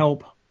to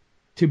help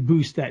to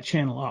boost that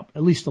channel up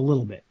at least a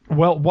little bit.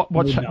 Well,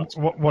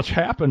 what's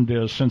happened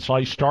is since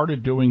I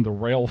started doing the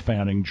rail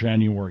fanning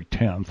January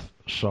 10th,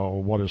 so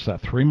what is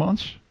that, 3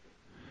 months?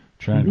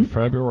 January,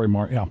 February,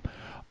 March, yeah.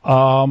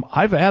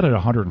 I've added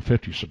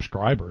 150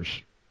 subscribers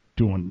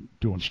doing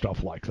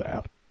stuff like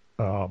that.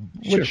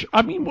 Which, sure.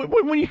 I mean,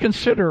 when you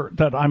consider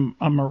that I'm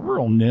a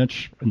real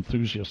niche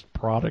enthusiast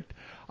product,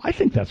 I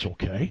think that's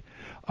okay.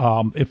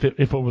 If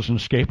it was an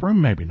escape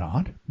room, maybe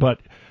not. But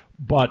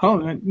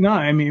oh no,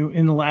 I mean,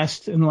 in the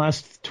last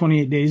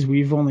 28 days,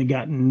 we've only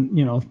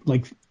gotten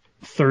like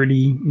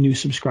 30 new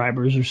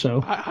subscribers or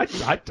so.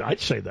 I'd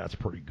say that's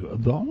pretty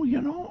good, though.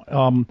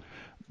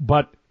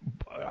 But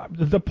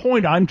the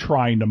point I'm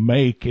trying to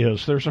make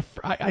is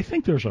I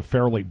think there's a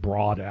fairly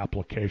broad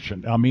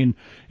application. I mean,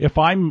 if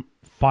I'm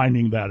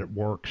finding that it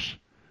works,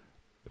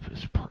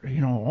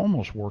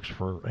 almost works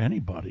for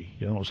anybody,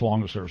 as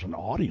long as there's an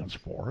audience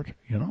for it,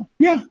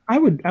 Yeah, I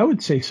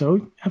would say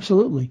so.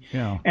 Absolutely.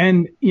 Yeah.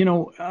 And,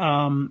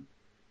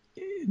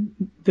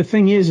 the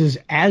thing is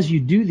as you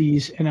do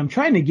these, and I'm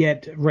trying to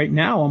get, right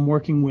now I'm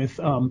working with,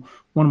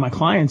 one of my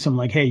clients. I'm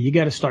like, hey, you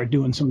got to start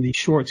doing some of these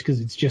shorts because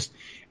it's just,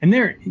 and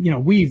they're,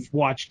 we've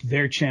watched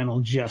their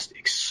channel just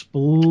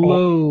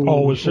explode.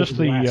 Oh, is this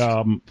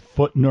the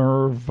foot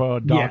nerve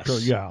doctor?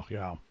 Yes.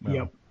 Yeah.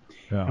 Yep.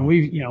 Yeah. And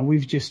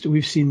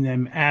we've seen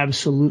them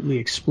absolutely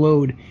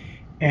explode.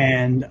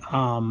 And,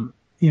 I'm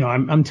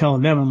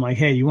telling them, I'm like,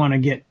 hey, you want to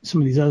get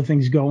some of these other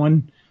things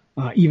going,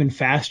 even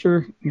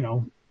faster,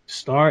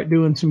 start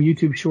doing some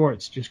YouTube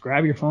shorts. Just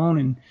grab your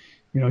phone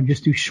and,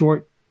 just do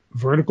short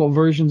vertical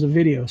versions of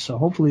videos. So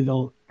hopefully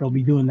they'll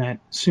be doing that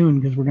soon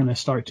because we're going to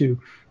start to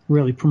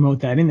really promote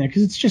that in there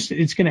because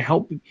it's going to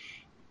help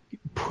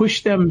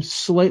push them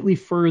slightly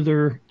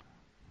further,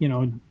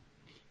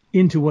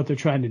 into what they're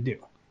trying to do.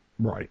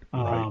 Right.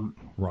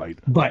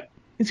 But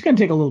it's going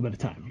to take a little bit of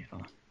time,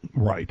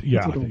 Right.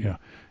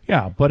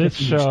 Yeah. But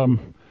it's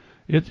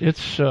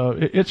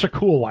a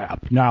cool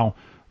app. Now,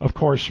 of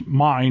course,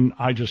 mine,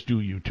 I just do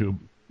YouTube.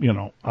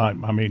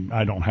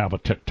 I don't have a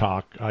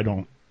TikTok. I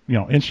don't,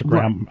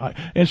 Instagram. Right.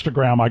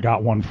 Instagram, I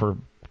got one for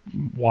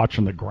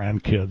watching the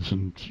grandkids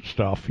and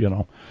stuff.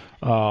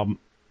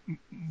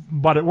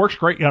 But it works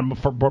great. For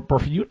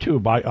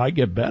YouTube, I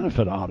get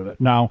benefit out of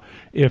it. Now,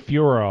 if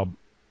you're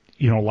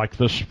like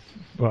this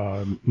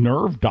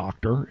nerve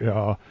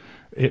doctor,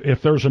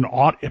 if there's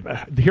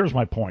here's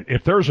my point.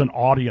 If there's an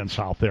audience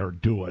out there,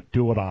 do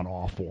it on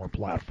all 4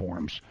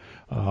 platforms,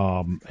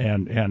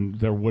 and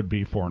there would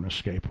be for an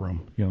escape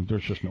room.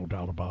 There's just no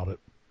doubt about it.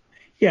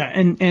 Yeah,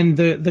 and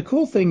the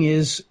cool thing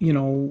is,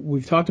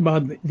 we've talked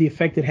about the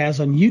effect it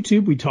has on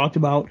YouTube. We talked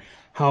about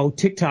how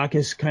TikTok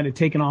has kind of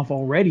taken off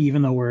already,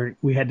 even though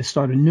we had to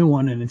start a new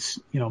one, and it's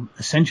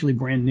essentially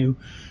brand new.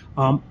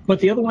 But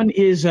the other one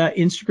is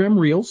Instagram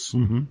Reels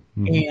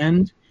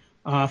and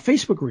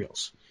Facebook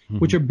Reels,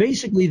 which are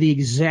basically the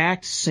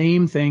exact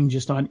same thing,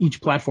 just on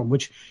each platform.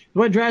 Which is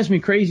what drives me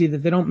crazy, that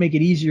they don't make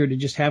it easier to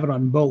just have it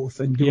on both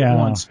and do it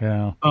once.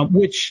 Yeah.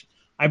 Which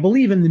I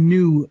believe in the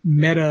new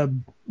Meta,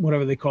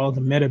 whatever they call it,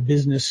 the Meta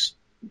Business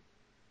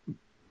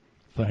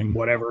thing,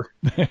 whatever,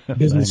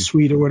 Business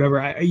Suite or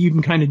whatever. You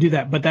can kind of do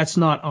that, but that's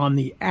not on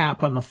the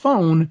app on the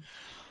phone.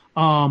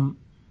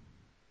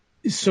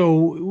 So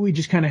we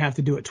just kind of have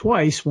to do it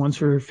twice, once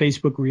for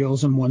Facebook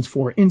Reels and once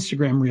for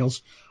Instagram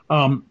Reels.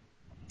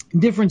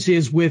 Difference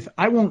is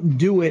I won't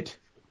do it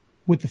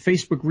with the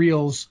Facebook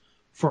Reels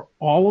for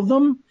all of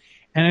them.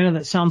 And I know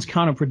that sounds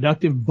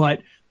counterproductive,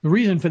 but the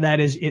reason for that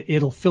is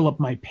it'll fill up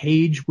my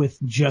page with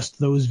just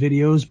those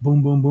videos,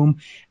 boom, boom, boom.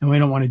 And we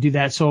don't want to do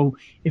that. So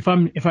if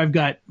I've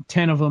got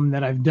 10 of them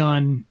that I've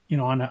done,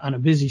 on a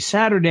busy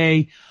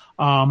Saturday,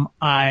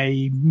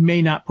 I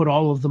may not put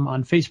all of them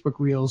on Facebook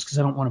Reels because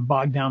I don't want to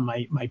bog down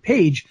my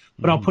page,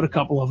 but I'll put a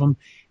couple of them,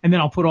 and then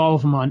I'll put all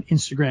of them on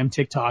Instagram,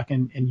 TikTok,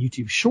 and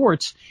YouTube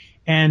Shorts.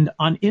 And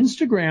on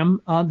Instagram,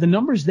 the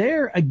numbers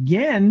there,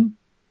 again,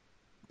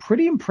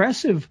 pretty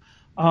impressive.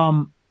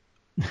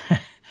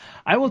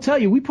 I will tell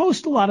you, we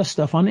post a lot of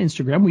stuff on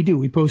Instagram. We do.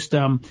 We post,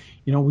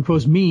 we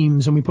post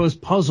memes and we post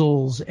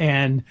puzzles,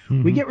 and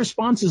we get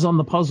responses on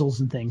the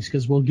puzzles and things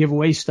because we'll give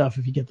away stuff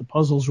if you get the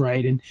puzzles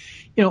right. And,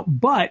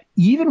 but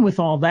even with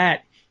all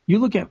that, you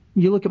look at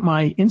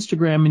my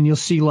Instagram and you'll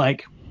see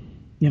like,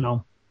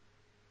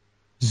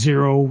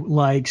 0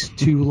 likes,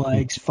 2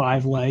 likes,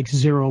 5 likes,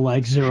 0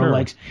 likes, 0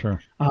 likes.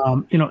 Sure.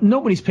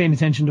 Nobody's paying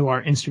attention to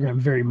our Instagram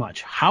very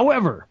much.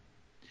 However,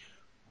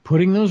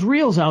 putting those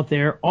reels out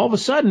there, all of a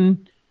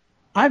sudden,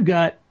 I've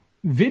got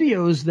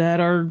videos that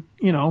are,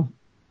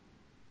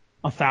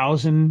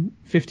 1,000,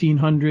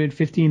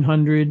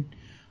 1,500,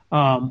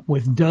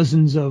 with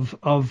dozens of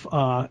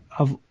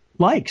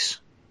likes.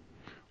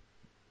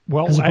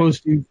 Well, as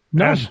opposed to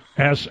none.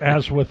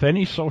 As with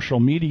any social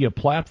media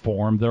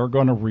platform, they're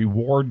going to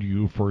reward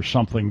you for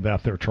something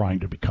that they're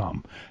trying to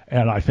become.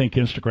 And I think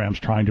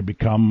Instagram's trying to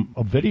become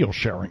a video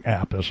sharing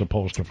app as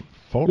opposed to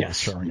photo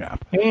sharing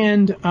app.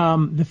 And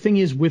the thing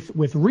is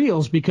with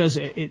Reels, because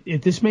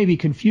this may be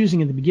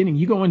confusing in the beginning,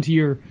 you go into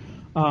your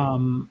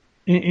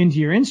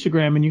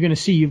Instagram and you're going to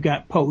see you've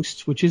got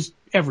posts, which is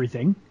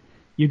everything.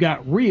 You've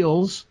got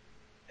Reels,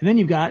 and then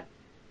you've got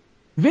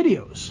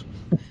videos.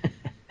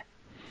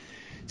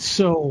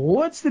 So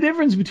what's the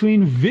difference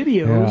between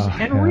videos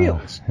and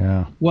Reels?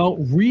 Yeah. Well,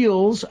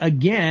 Reels,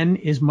 again,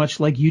 is much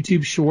like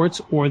YouTube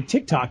Shorts or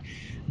TikTok.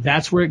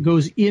 That's where it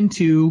goes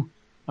into,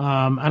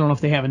 I don't know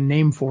if they have a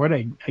name for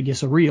it, I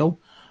guess a reel,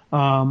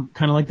 kind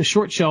of like the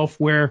short shelf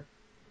where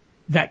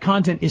that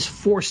content is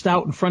forced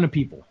out in front of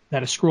people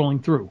that are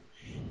scrolling through.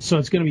 So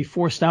it's going to be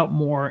forced out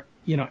more,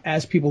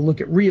 as people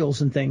look at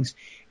Reels and things.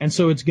 And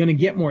so it's going to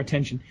get more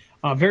attention.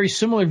 Very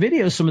similar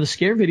videos, some of the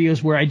scare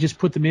videos where I just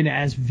put them in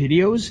as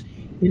videos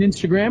in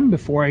Instagram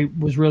before I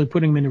was really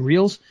putting them into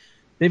Reels.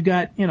 They've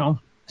got,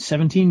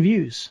 17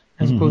 views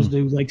as opposed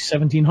to like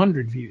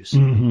 1,700 views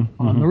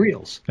on the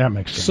Reels. That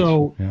makes sense.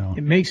 So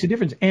it makes a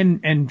difference.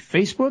 And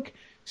Facebook,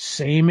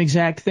 same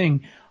exact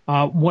thing.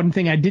 One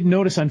thing I did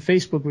notice on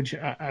Facebook, which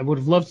I would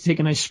have loved to take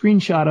a nice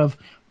screenshot of,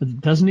 but it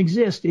doesn't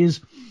exist,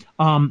 is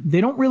they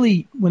don't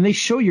really, when they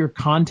show your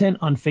content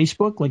on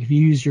Facebook, like if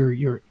you use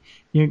your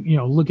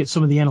look at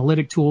some of the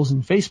analytic tools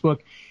in Facebook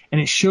and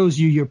it shows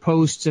you your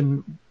posts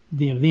and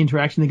the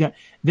interaction they got,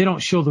 they don't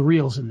show the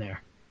Reels in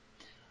there,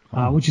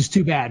 which is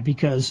too bad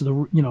because the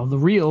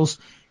Reels,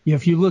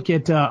 if you look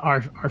at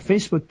our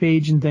Facebook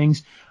page and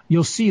things,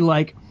 you'll see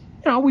like,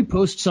 we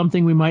post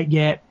something, we might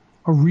get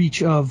a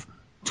reach of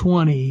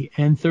 20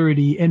 and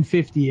 30 and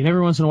 50 and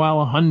every once in a while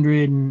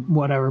 100 and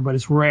whatever, but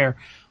it's rare.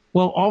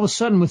 Well, all of a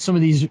sudden with some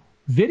of these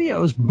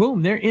videos,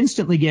 boom, they're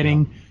instantly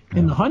getting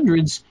in the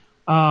hundreds.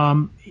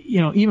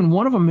 Even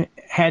one of them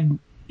had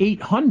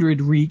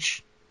 800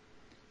 reach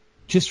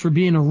just for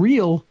being a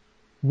reel,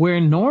 where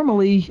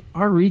normally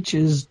our reach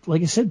is,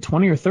 like I said,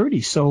 20 or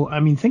 30. So,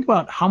 think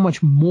about how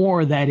much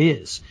more that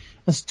is.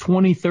 That's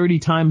 20, 30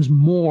 times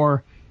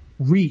more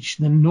reach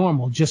than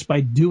normal just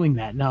by doing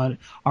that. Now,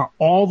 are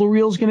all the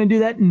reels going to do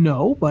that?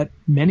 No, but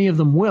many of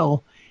them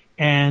will.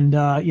 And,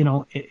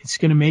 it's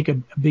going to make a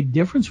big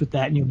difference with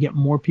that, and you'll get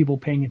more people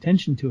paying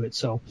attention to it.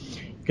 So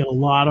you've got a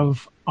lot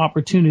of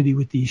opportunity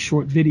with these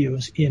short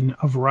videos in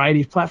a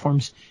variety of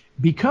platforms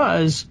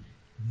because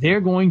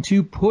they're going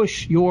to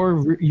push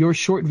your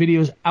short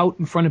videos out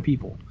in front of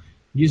people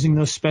using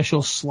those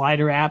special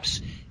slider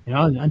apps.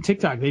 On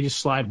TikTok, they just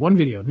slide one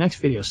video, next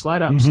video,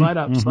 slide up, slide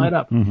up, slide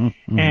up.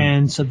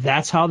 And so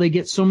that's how they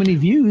get so many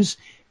views.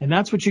 And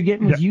that's what you're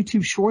getting with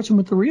YouTube Shorts and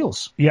with the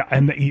Reels. Yeah,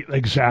 and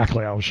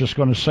exactly. I was just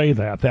going to say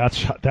that.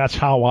 That's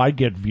how I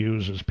get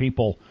views is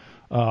people,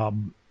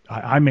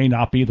 I may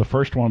not be the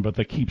first one, but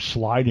they keep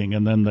sliding,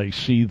 and then they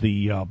see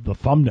the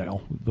thumbnail,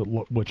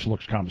 which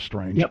looks kind of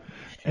strange. Yep.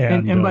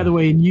 And by the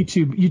way, in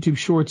YouTube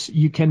Shorts,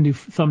 you can do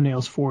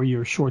thumbnails for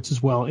your shorts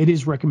as well. It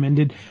is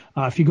recommended.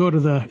 If you go to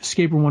the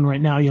Escaper one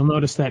right now, you'll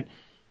notice that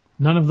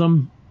none of the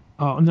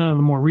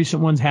more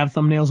recent ones have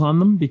thumbnails on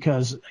them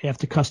because you have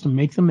to custom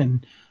make them.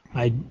 And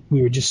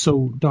we were just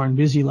so darn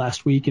busy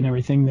last week and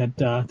everything that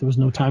there was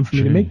no time for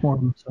me to make more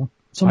of them. So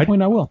at some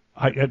point I will.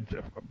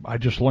 I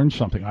just learned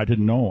something. I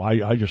didn't know.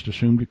 I just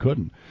assumed you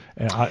couldn't.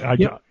 You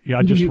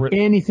can do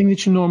anything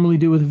that you normally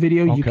do with a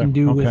video, you can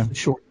do with a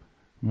short.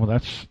 Well,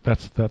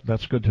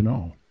 that's good to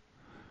know.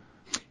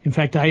 In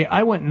fact,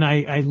 I went and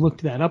I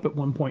looked that up at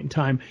one point in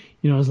time.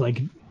 I was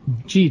like,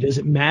 gee, does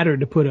it matter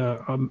to put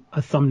a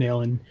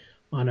thumbnail in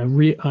on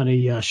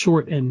a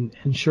short? And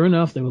sure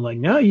enough, they were like,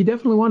 no, you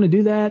definitely want to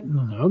do that. And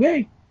I was like,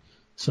 okay.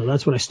 So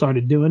that's what I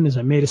started doing is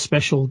I made a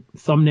special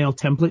thumbnail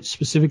template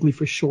specifically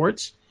for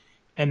shorts.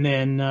 And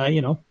then,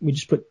 we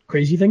just put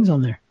crazy things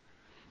on there.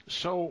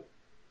 So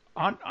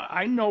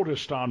I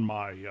noticed on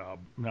my,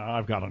 now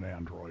I've got an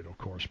Android, of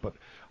course, but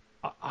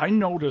I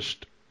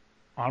noticed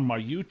on my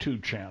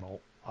YouTube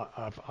channel,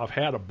 I've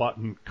had a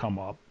button come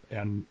up,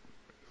 and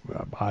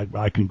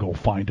I can go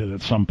find it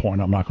at some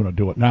point. I'm not going to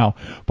do it now.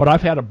 But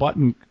I've had a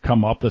button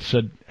come up that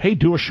said, hey,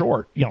 do a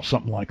short,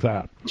 something like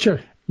that. Sure.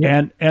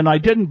 Yeah. And I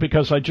didn't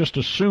because I just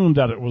assumed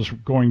that it was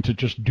going to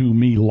just do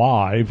me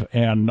live,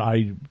 and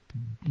I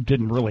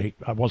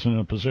wasn't in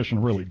a position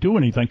to really do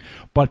anything.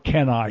 But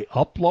can I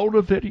upload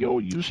a video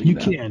using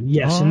that? You can,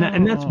 yes.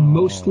 And that's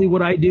mostly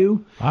what I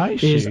do. I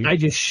see. Is I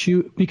just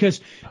shoot, because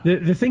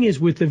the thing is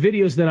with the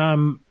videos that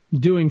I'm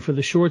doing for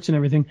the shorts and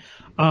everything,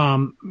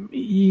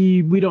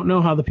 we don't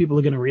know how the people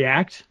are going to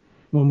react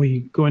when we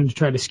go in to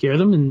try to scare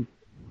them, and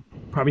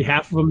probably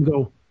half of them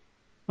go,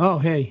 "Oh,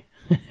 hey."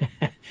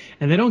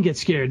 And they don't get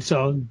scared.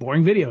 So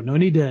boring video. No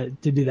need to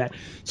do that.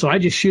 So I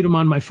just shoot them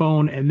on my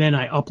phone, and then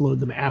I upload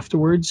them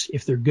afterwards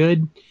if they're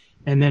good,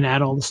 and then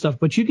add all the stuff.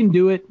 But you can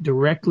do it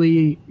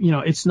directly.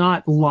 It's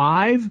not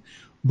live,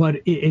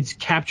 but it's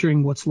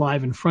capturing what's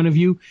live in front of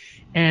you.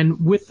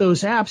 And with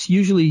those apps,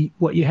 usually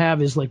what you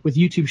have is like with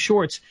YouTube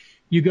Shorts,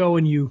 you go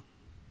and you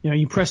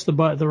press the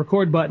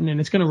record button, and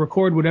it's going to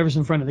record whatever's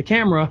in front of the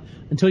camera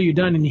until you're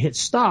done, and you hit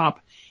stop.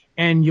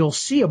 And you'll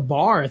see a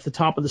bar at the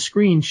top of the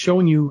screen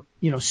showing you,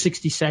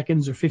 60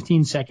 seconds or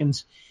 15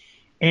 seconds.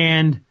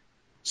 And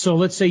so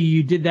let's say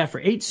you did that for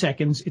 8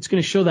 seconds. It's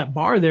going to show that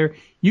bar there.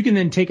 You can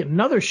then take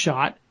another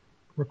shot,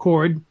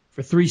 record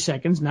for 3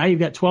 seconds. Now you've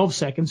got 12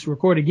 seconds.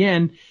 Record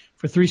again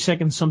for 3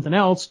 seconds, something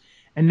else.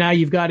 And now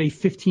you've got a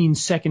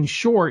 15-second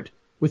short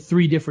with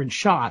 3 different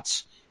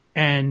shots.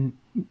 And,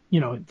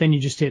 then you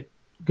just hit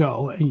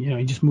go, and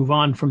you just move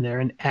on from there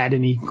and add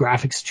any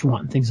graphics that you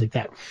want and things like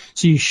that.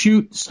 So you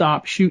shoot,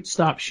 stop,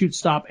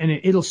 and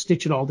it'll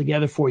stitch it all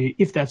together for you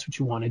if that's what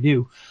you want to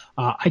do.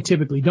 I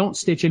typically don't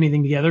stitch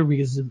anything together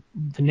because of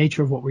the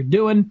nature of what we're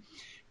doing.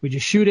 We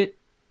just shoot it.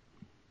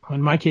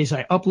 In my case,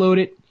 I upload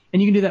it,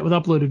 and you can do that with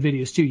uploaded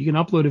videos too. You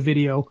can upload a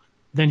video,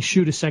 then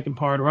shoot a second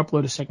part or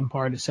upload a second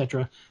part,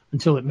 etc.,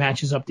 until it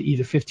matches up to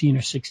either 15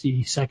 or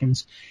 60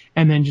 seconds,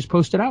 and then just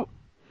post it out.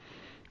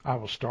 I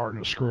was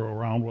starting to screw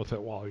around with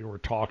it while you were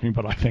talking,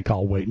 but I think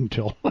I'll wait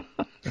until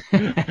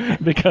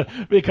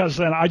because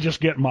then I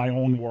just get in my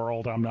own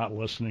world. I'm not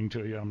listening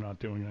to you. I'm not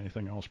doing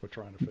anything else but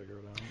trying to figure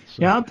it out.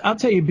 So. Yeah, I'll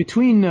tell you,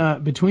 between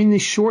the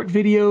short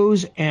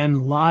videos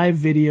and live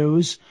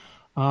videos,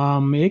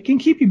 it can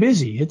keep you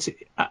busy.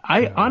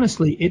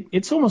 Honestly,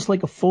 it's almost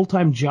like a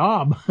full-time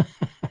job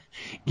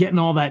getting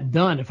all that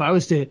done. If I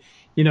was to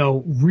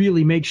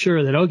really make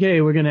sure that,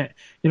 okay, we're going to,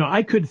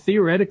 I could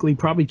theoretically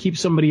probably keep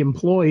somebody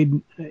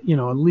employed, at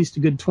least a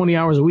good 20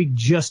 hours a week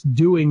just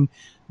doing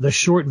the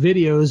short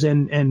videos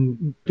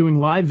and doing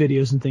live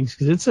videos and things.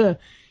 Cause it's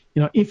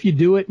if you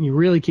do it and you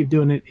really keep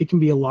doing it, it can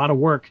be a lot of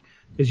work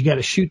because you got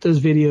to shoot those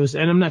videos.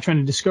 And I'm not trying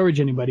to discourage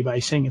anybody by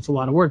saying it's a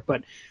lot of work,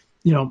 but,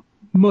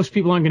 most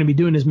people aren't going to be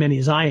doing as many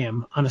as I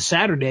am. On a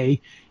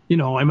Saturday,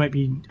 I might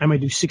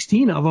do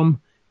 16 of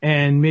them,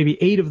 and maybe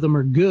 8 of them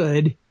are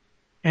good.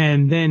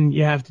 And then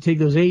you have to take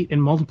those 8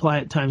 and multiply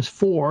it times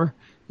 4,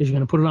 because you're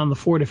going to put it on the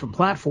 4 different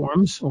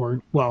platforms,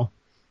 or, well,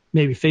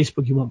 maybe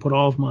Facebook, you won't put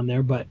all of them on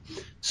there, but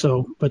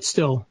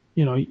still,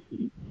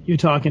 you're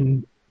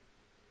talking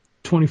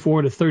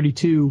 24 to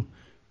 32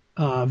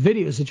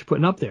 videos that you're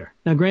putting up there.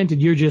 Now,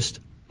 granted, you're just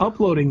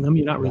uploading them.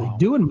 You're not really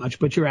doing much,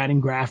 but you're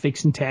adding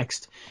graphics and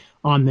text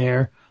on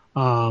there,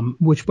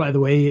 which, by the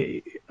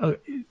way,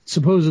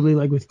 supposedly,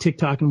 like with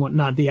TikTok and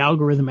whatnot, the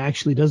algorithm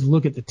actually does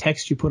look at the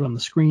text you put on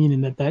the screen,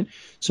 and that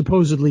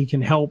supposedly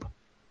can help.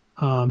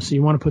 So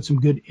you want to put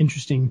some good,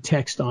 interesting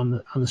text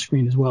on the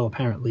screen as well,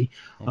 apparently.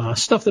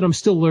 Stuff that I'm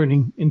still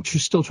learning and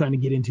still trying to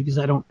get into, because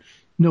I don't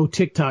know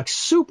TikTok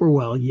super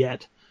well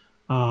yet.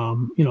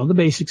 The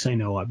basics I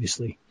know,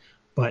 obviously,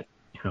 but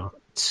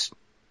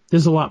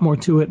there's a lot more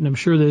to it, and I'm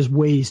sure there's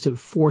ways to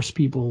force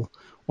people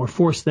or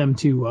force them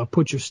to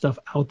put your stuff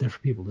out there for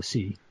people to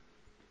see.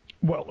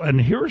 Well, and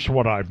here's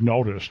what I've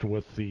noticed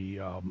with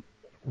the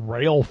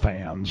rail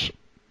fans.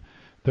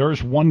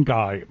 There's one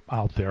guy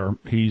out there.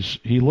 He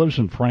lives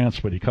in France,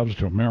 but he comes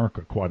to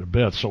America quite a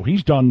bit. So he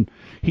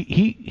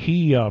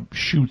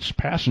shoots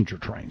passenger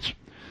trains.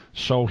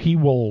 So he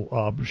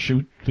will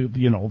shoot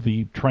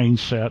the train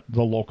set,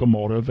 the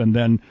locomotive, and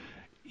then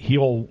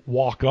he'll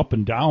walk up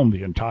and down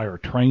the entire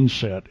train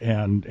set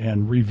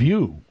and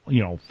review,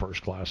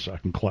 first class,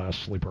 second class,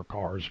 sleeper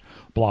cars,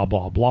 blah,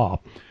 blah, blah.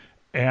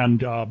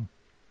 And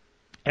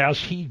as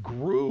he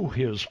grew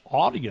his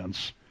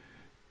audience,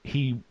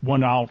 he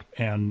went out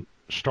and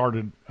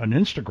started an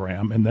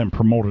Instagram and then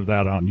promoted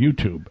that on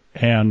YouTube.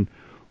 And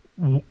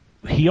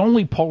he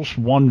only posts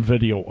one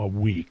video a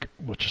week,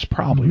 which is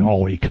probably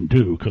all he can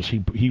do, because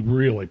he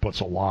really puts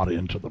a lot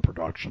into the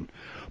production.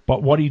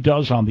 But what he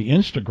does on the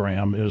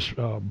Instagram is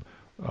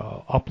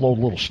upload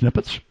little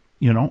snippets,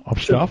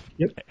 of stuff.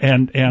 Yep.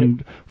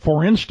 And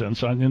for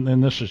instance,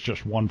 and this is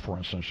just one for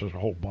instance, there's a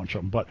whole bunch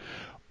of them, but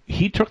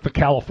he took the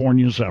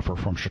California Zephyr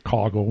from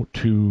Chicago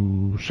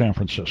to San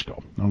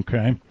Francisco,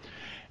 okay?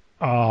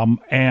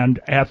 And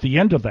at the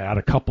end of that,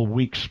 a couple of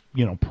weeks,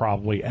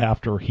 probably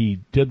after he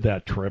did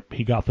that trip,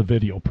 he got the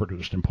video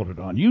produced and put it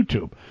on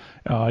YouTube.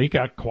 He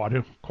got quite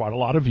a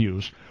lot of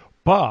views.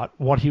 But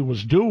what he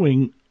was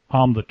doing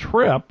on the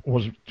trip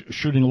was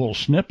shooting little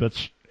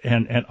snippets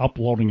and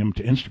uploading them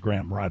to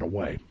Instagram right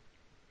away.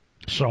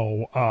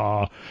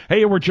 So,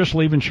 hey, we're just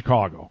leaving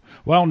Chicago.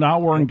 Well, now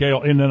we're in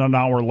and then an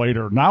hour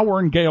later, now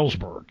we're in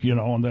Galesburg,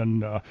 and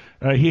then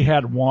he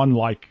had one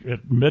like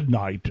at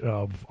midnight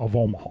of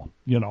Omaha,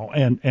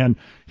 and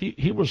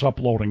he was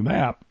uploading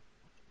that,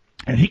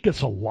 and he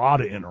gets a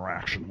lot of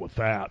interaction with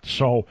that.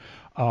 So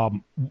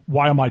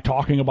Why am I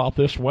talking about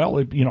this? Well,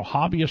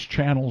 hobbyist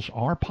channels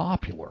are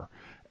popular,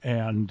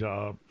 and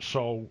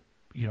so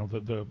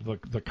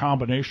the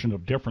combination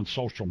of different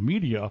social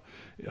media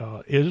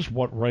is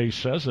what Ray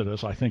says it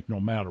is. I think no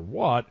matter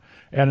what,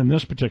 and in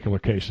this particular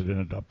case, it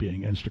ended up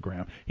being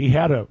Instagram. He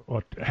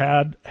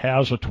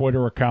has a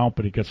Twitter account,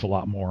 but he gets a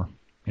lot more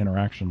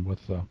interaction with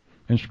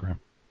Instagram.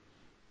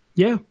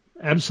 Yeah,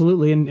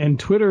 absolutely, and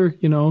Twitter,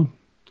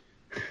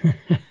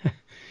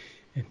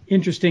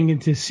 interesting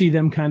to see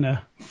them kind of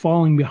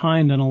falling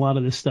behind on a lot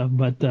of this stuff,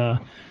 but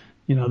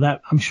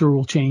that I'm sure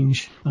will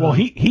change. Well,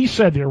 he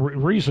said the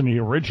reason he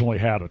originally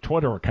had a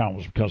Twitter account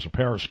was because of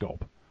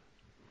Periscope.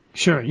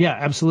 Sure, yeah,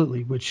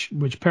 absolutely. Which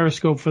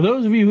Periscope, for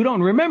those of you who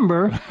don't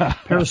remember,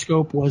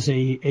 Periscope was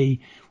a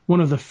one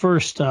of the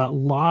first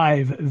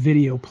live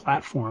video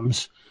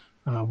platforms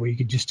where you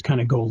could just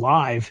kind of go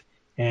live,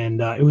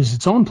 and it was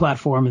its own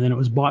platform, and then it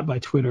was bought by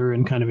Twitter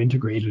and kind of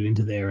integrated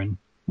into there and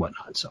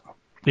whatnot. So.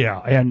 Yeah,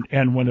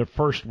 and when it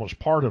first was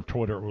part of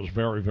Twitter, it was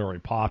very, very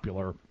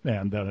popular,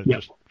 and then it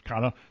just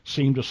kind of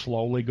seemed to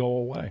slowly go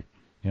away,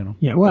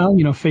 Yeah, well,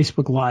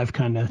 Facebook Live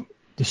kind of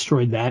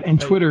destroyed that,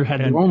 and Twitter had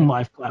their own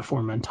live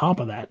platform on top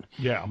of that.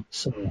 Yeah.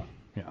 So.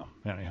 Yeah.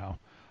 Anyhow,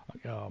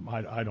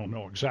 I don't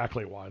know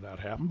exactly why that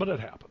happened, but it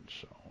happened.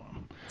 So.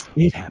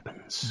 It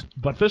happens.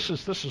 But this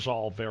is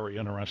all very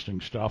interesting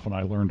stuff, and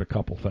I learned a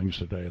couple things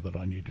today that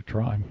I need to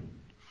try.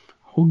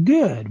 Well,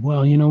 good.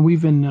 Well,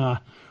 we've been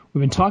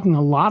talking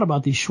a lot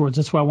about these shorts.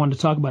 That's why I wanted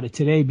to talk about it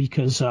today,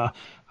 because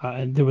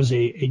there was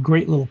a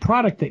great little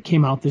product that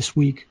came out this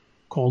week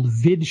called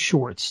Vid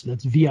Shorts.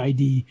 That's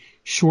VID,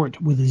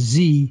 short with a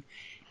Z,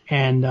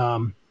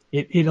 and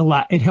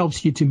it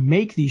helps you to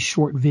make these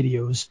short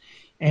videos,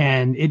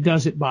 and it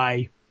does it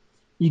by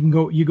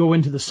you go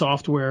into the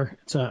software.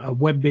 It's a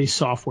web-based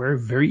software,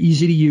 very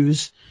easy to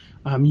use.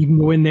 You can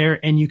go in there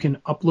and you can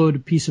upload a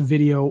piece of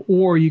video,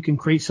 or you can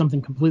create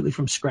something completely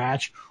from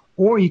scratch.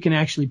 Or you can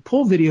actually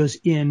pull videos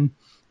in,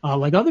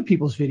 like other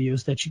people's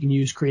videos that you can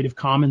use Creative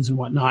Commons and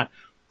whatnot,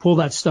 pull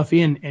that stuff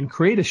in and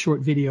create a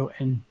short video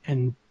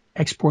and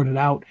export it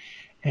out.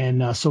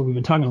 And so we've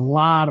been talking a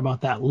lot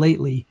about that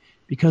lately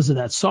because of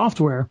that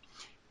software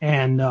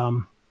and,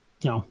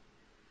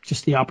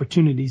 just the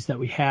opportunities that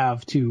we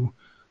have to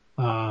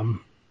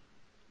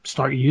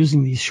start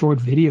using these short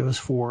videos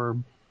for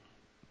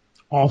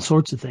all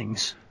sorts of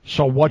things.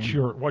 So what's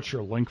your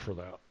link for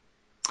that?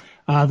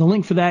 The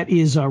link for that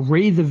is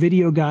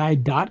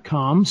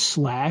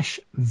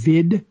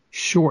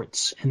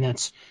raythevideoguy.com/vidshorts, and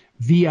that's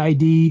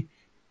VIDSHORTZ.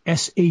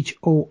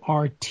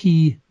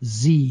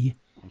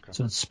 Okay.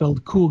 So it's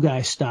spelled cool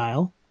guy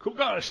style. Cool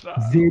guy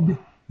style.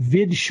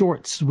 Vid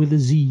shorts with a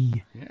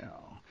Z. Yeah.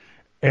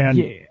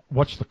 And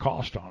what's the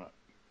cost on it?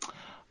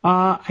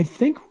 I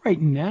think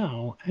right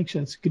now,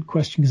 actually, that's a good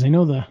question because I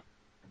know the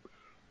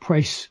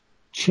price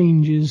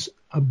changes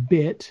a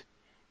bit.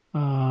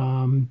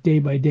 Day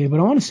by day, but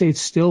I want to say it's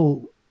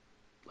still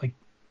like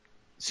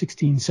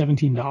 $16,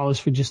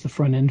 $17 for just the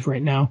front end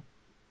right now.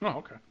 Oh,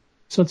 okay.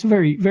 So it's a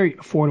very, very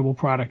affordable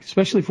product,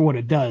 especially for what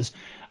it does.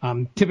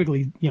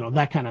 Typically,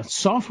 that kind of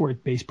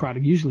software-based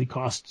product usually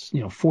costs,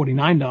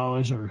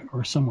 $49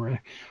 or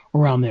somewhere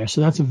around there. So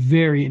that's a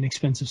very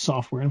inexpensive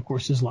software. And of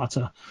course, there's lots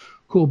of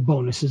cool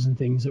bonuses and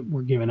things that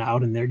we're giving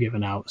out and they're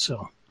giving out.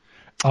 So.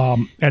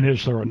 And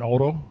is there an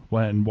Odo?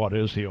 What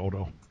is the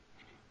Odo?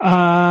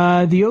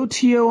 The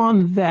OTO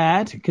on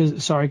that,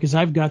 because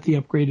I've got the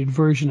upgraded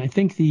version. I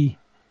think the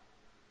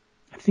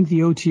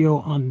OTO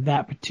on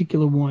that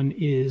particular one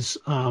is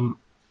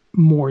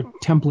more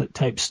template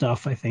type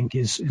stuff. I think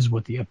is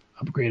what the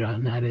upgrade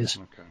on that is.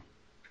 Okay.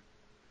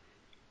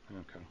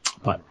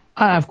 But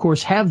I of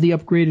course have the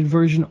upgraded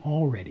version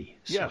already.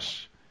 So.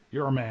 Yes,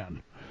 you're a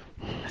man.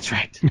 That's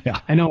right.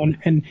 Yeah, I know,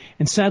 and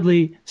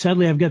sadly,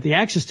 I've got the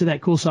access to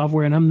that cool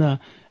software, and I'm the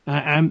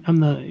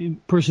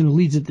person who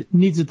needs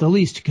it the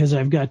least because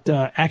I've got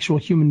actual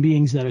human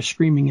beings that are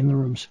screaming in the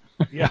rooms.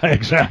 Yeah,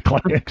 exactly.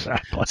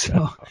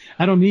 So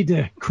I don't need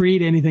to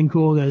create anything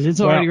cool because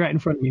it's already right in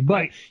front of me.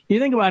 But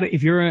you think about it,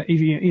 if you're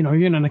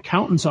in an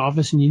accountant's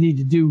office and you need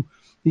to do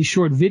these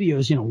short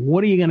videos,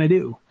 what are you going to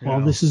do? Yeah.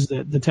 Well, this is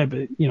the type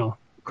of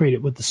create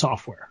it with the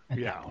software.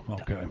 Yeah.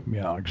 Okay.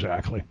 Yeah.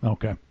 Exactly.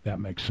 Okay, that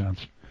makes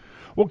sense.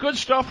 Well, good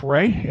stuff,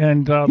 Ray.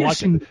 And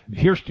yes,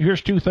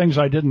 here's two things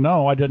I didn't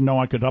know. I didn't know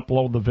I could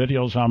upload the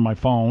videos on my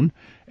phone,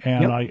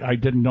 and I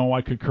didn't know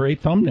I could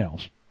create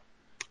thumbnails.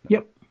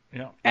 Yep.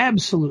 Yeah.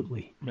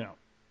 Absolutely. Yeah.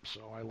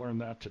 So I learned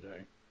that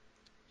today.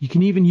 You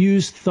can even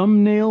use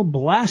Thumbnail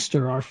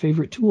Blaster, our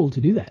favorite tool,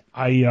 to do that.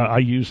 I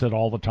use it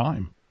all the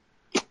time.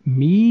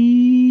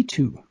 Me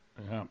too.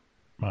 Yeah.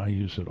 I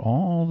use it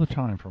all the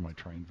time for my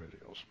train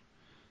videos.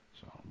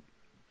 So,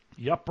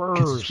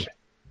 yuppers.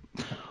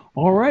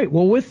 All right.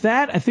 Well, with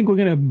that, I think we're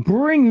going to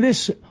bring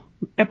this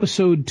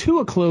episode to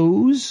a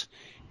close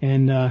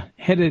and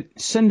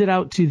send it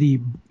out to the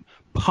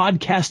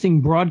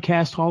Podcasting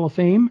Broadcast Hall of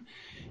Fame,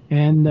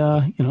 and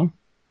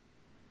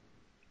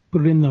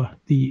put it in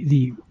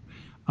the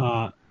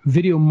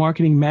Video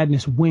Marketing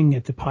Madness wing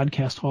at the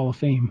Podcast Hall of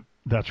Fame.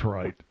 That's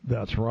right.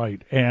 That's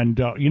right. And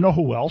you know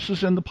who else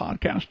is in the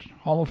podcast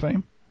Hall of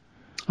Fame?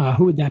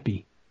 Who would that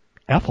be?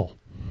 Ethel.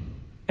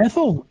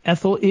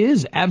 Ethel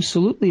is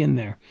absolutely in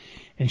there,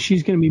 and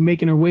she's going to be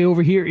making her way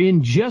over here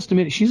in just a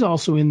minute. She's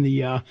also in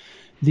the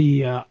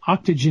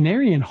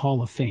Octogenarian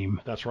Hall of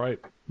Fame. That's right.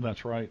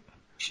 That's right.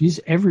 She's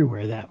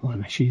everywhere, that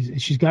one.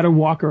 She's got her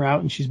walker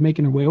out, and she's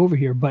making her way over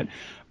here. But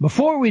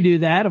before we do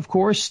that, of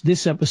course,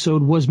 this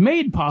episode was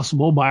made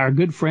possible by our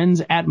good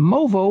friends at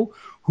Movo,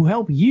 who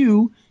help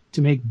you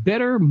to make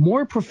better,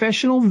 more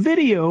professional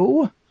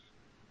video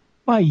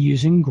by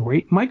using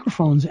great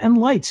microphones and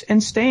lights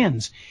and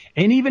stands.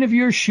 And even if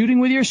you're shooting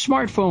with your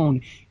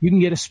smartphone, you can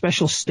get a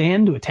special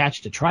stand to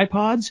attach to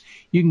tripods.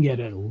 You can get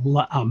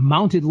a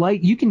mounted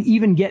light. You can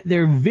even get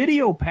their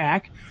video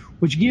pack,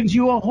 which gives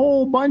you a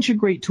whole bunch of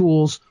great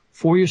tools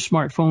for your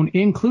smartphone,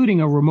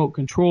 including a remote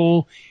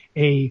control,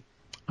 I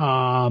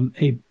don't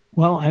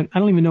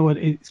even know what,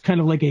 it's kind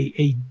of like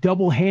a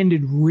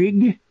double-handed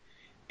rig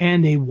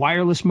and a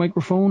wireless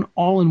microphone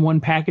all in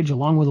one package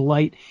along with a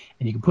light,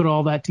 and you can put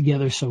all that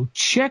together. So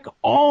check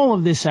all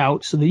of this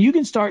out so that you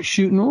can start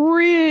shooting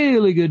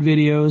really good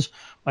videos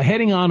by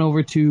heading on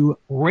over to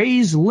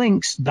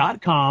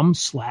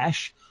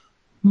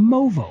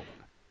raiselinks.com/Movo.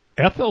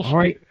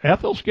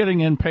 Ethel's getting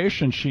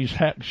impatient. She's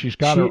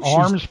got her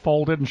arms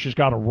folded, and she's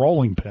got a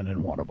rolling pin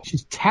in one of them.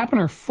 She's tapping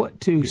her foot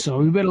too, so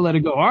we better let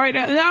her go. All right,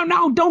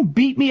 no, don't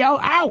beat me out.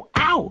 Ow.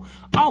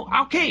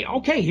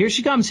 Okay, here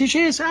she comes. Here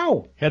she is.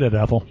 Ow. Hit it,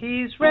 Ethel.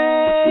 He's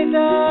Ray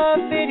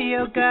the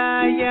video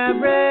guy, yeah,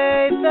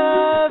 Ray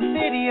the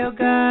video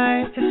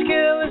guy. His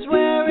skill is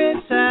where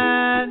it's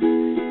at,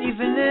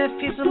 even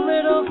if he's a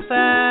little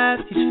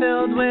fat. He's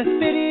filled with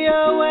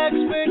video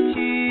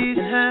expertise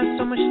and has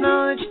so much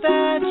knowledge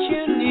that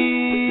you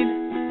need.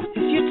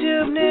 His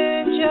YouTube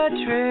ninja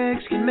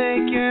tricks can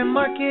make your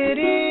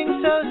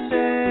marketing so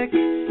sick.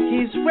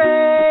 He's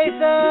Ray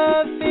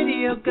the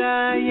video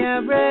guy, yeah,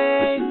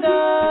 Ray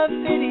the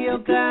video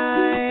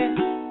guy.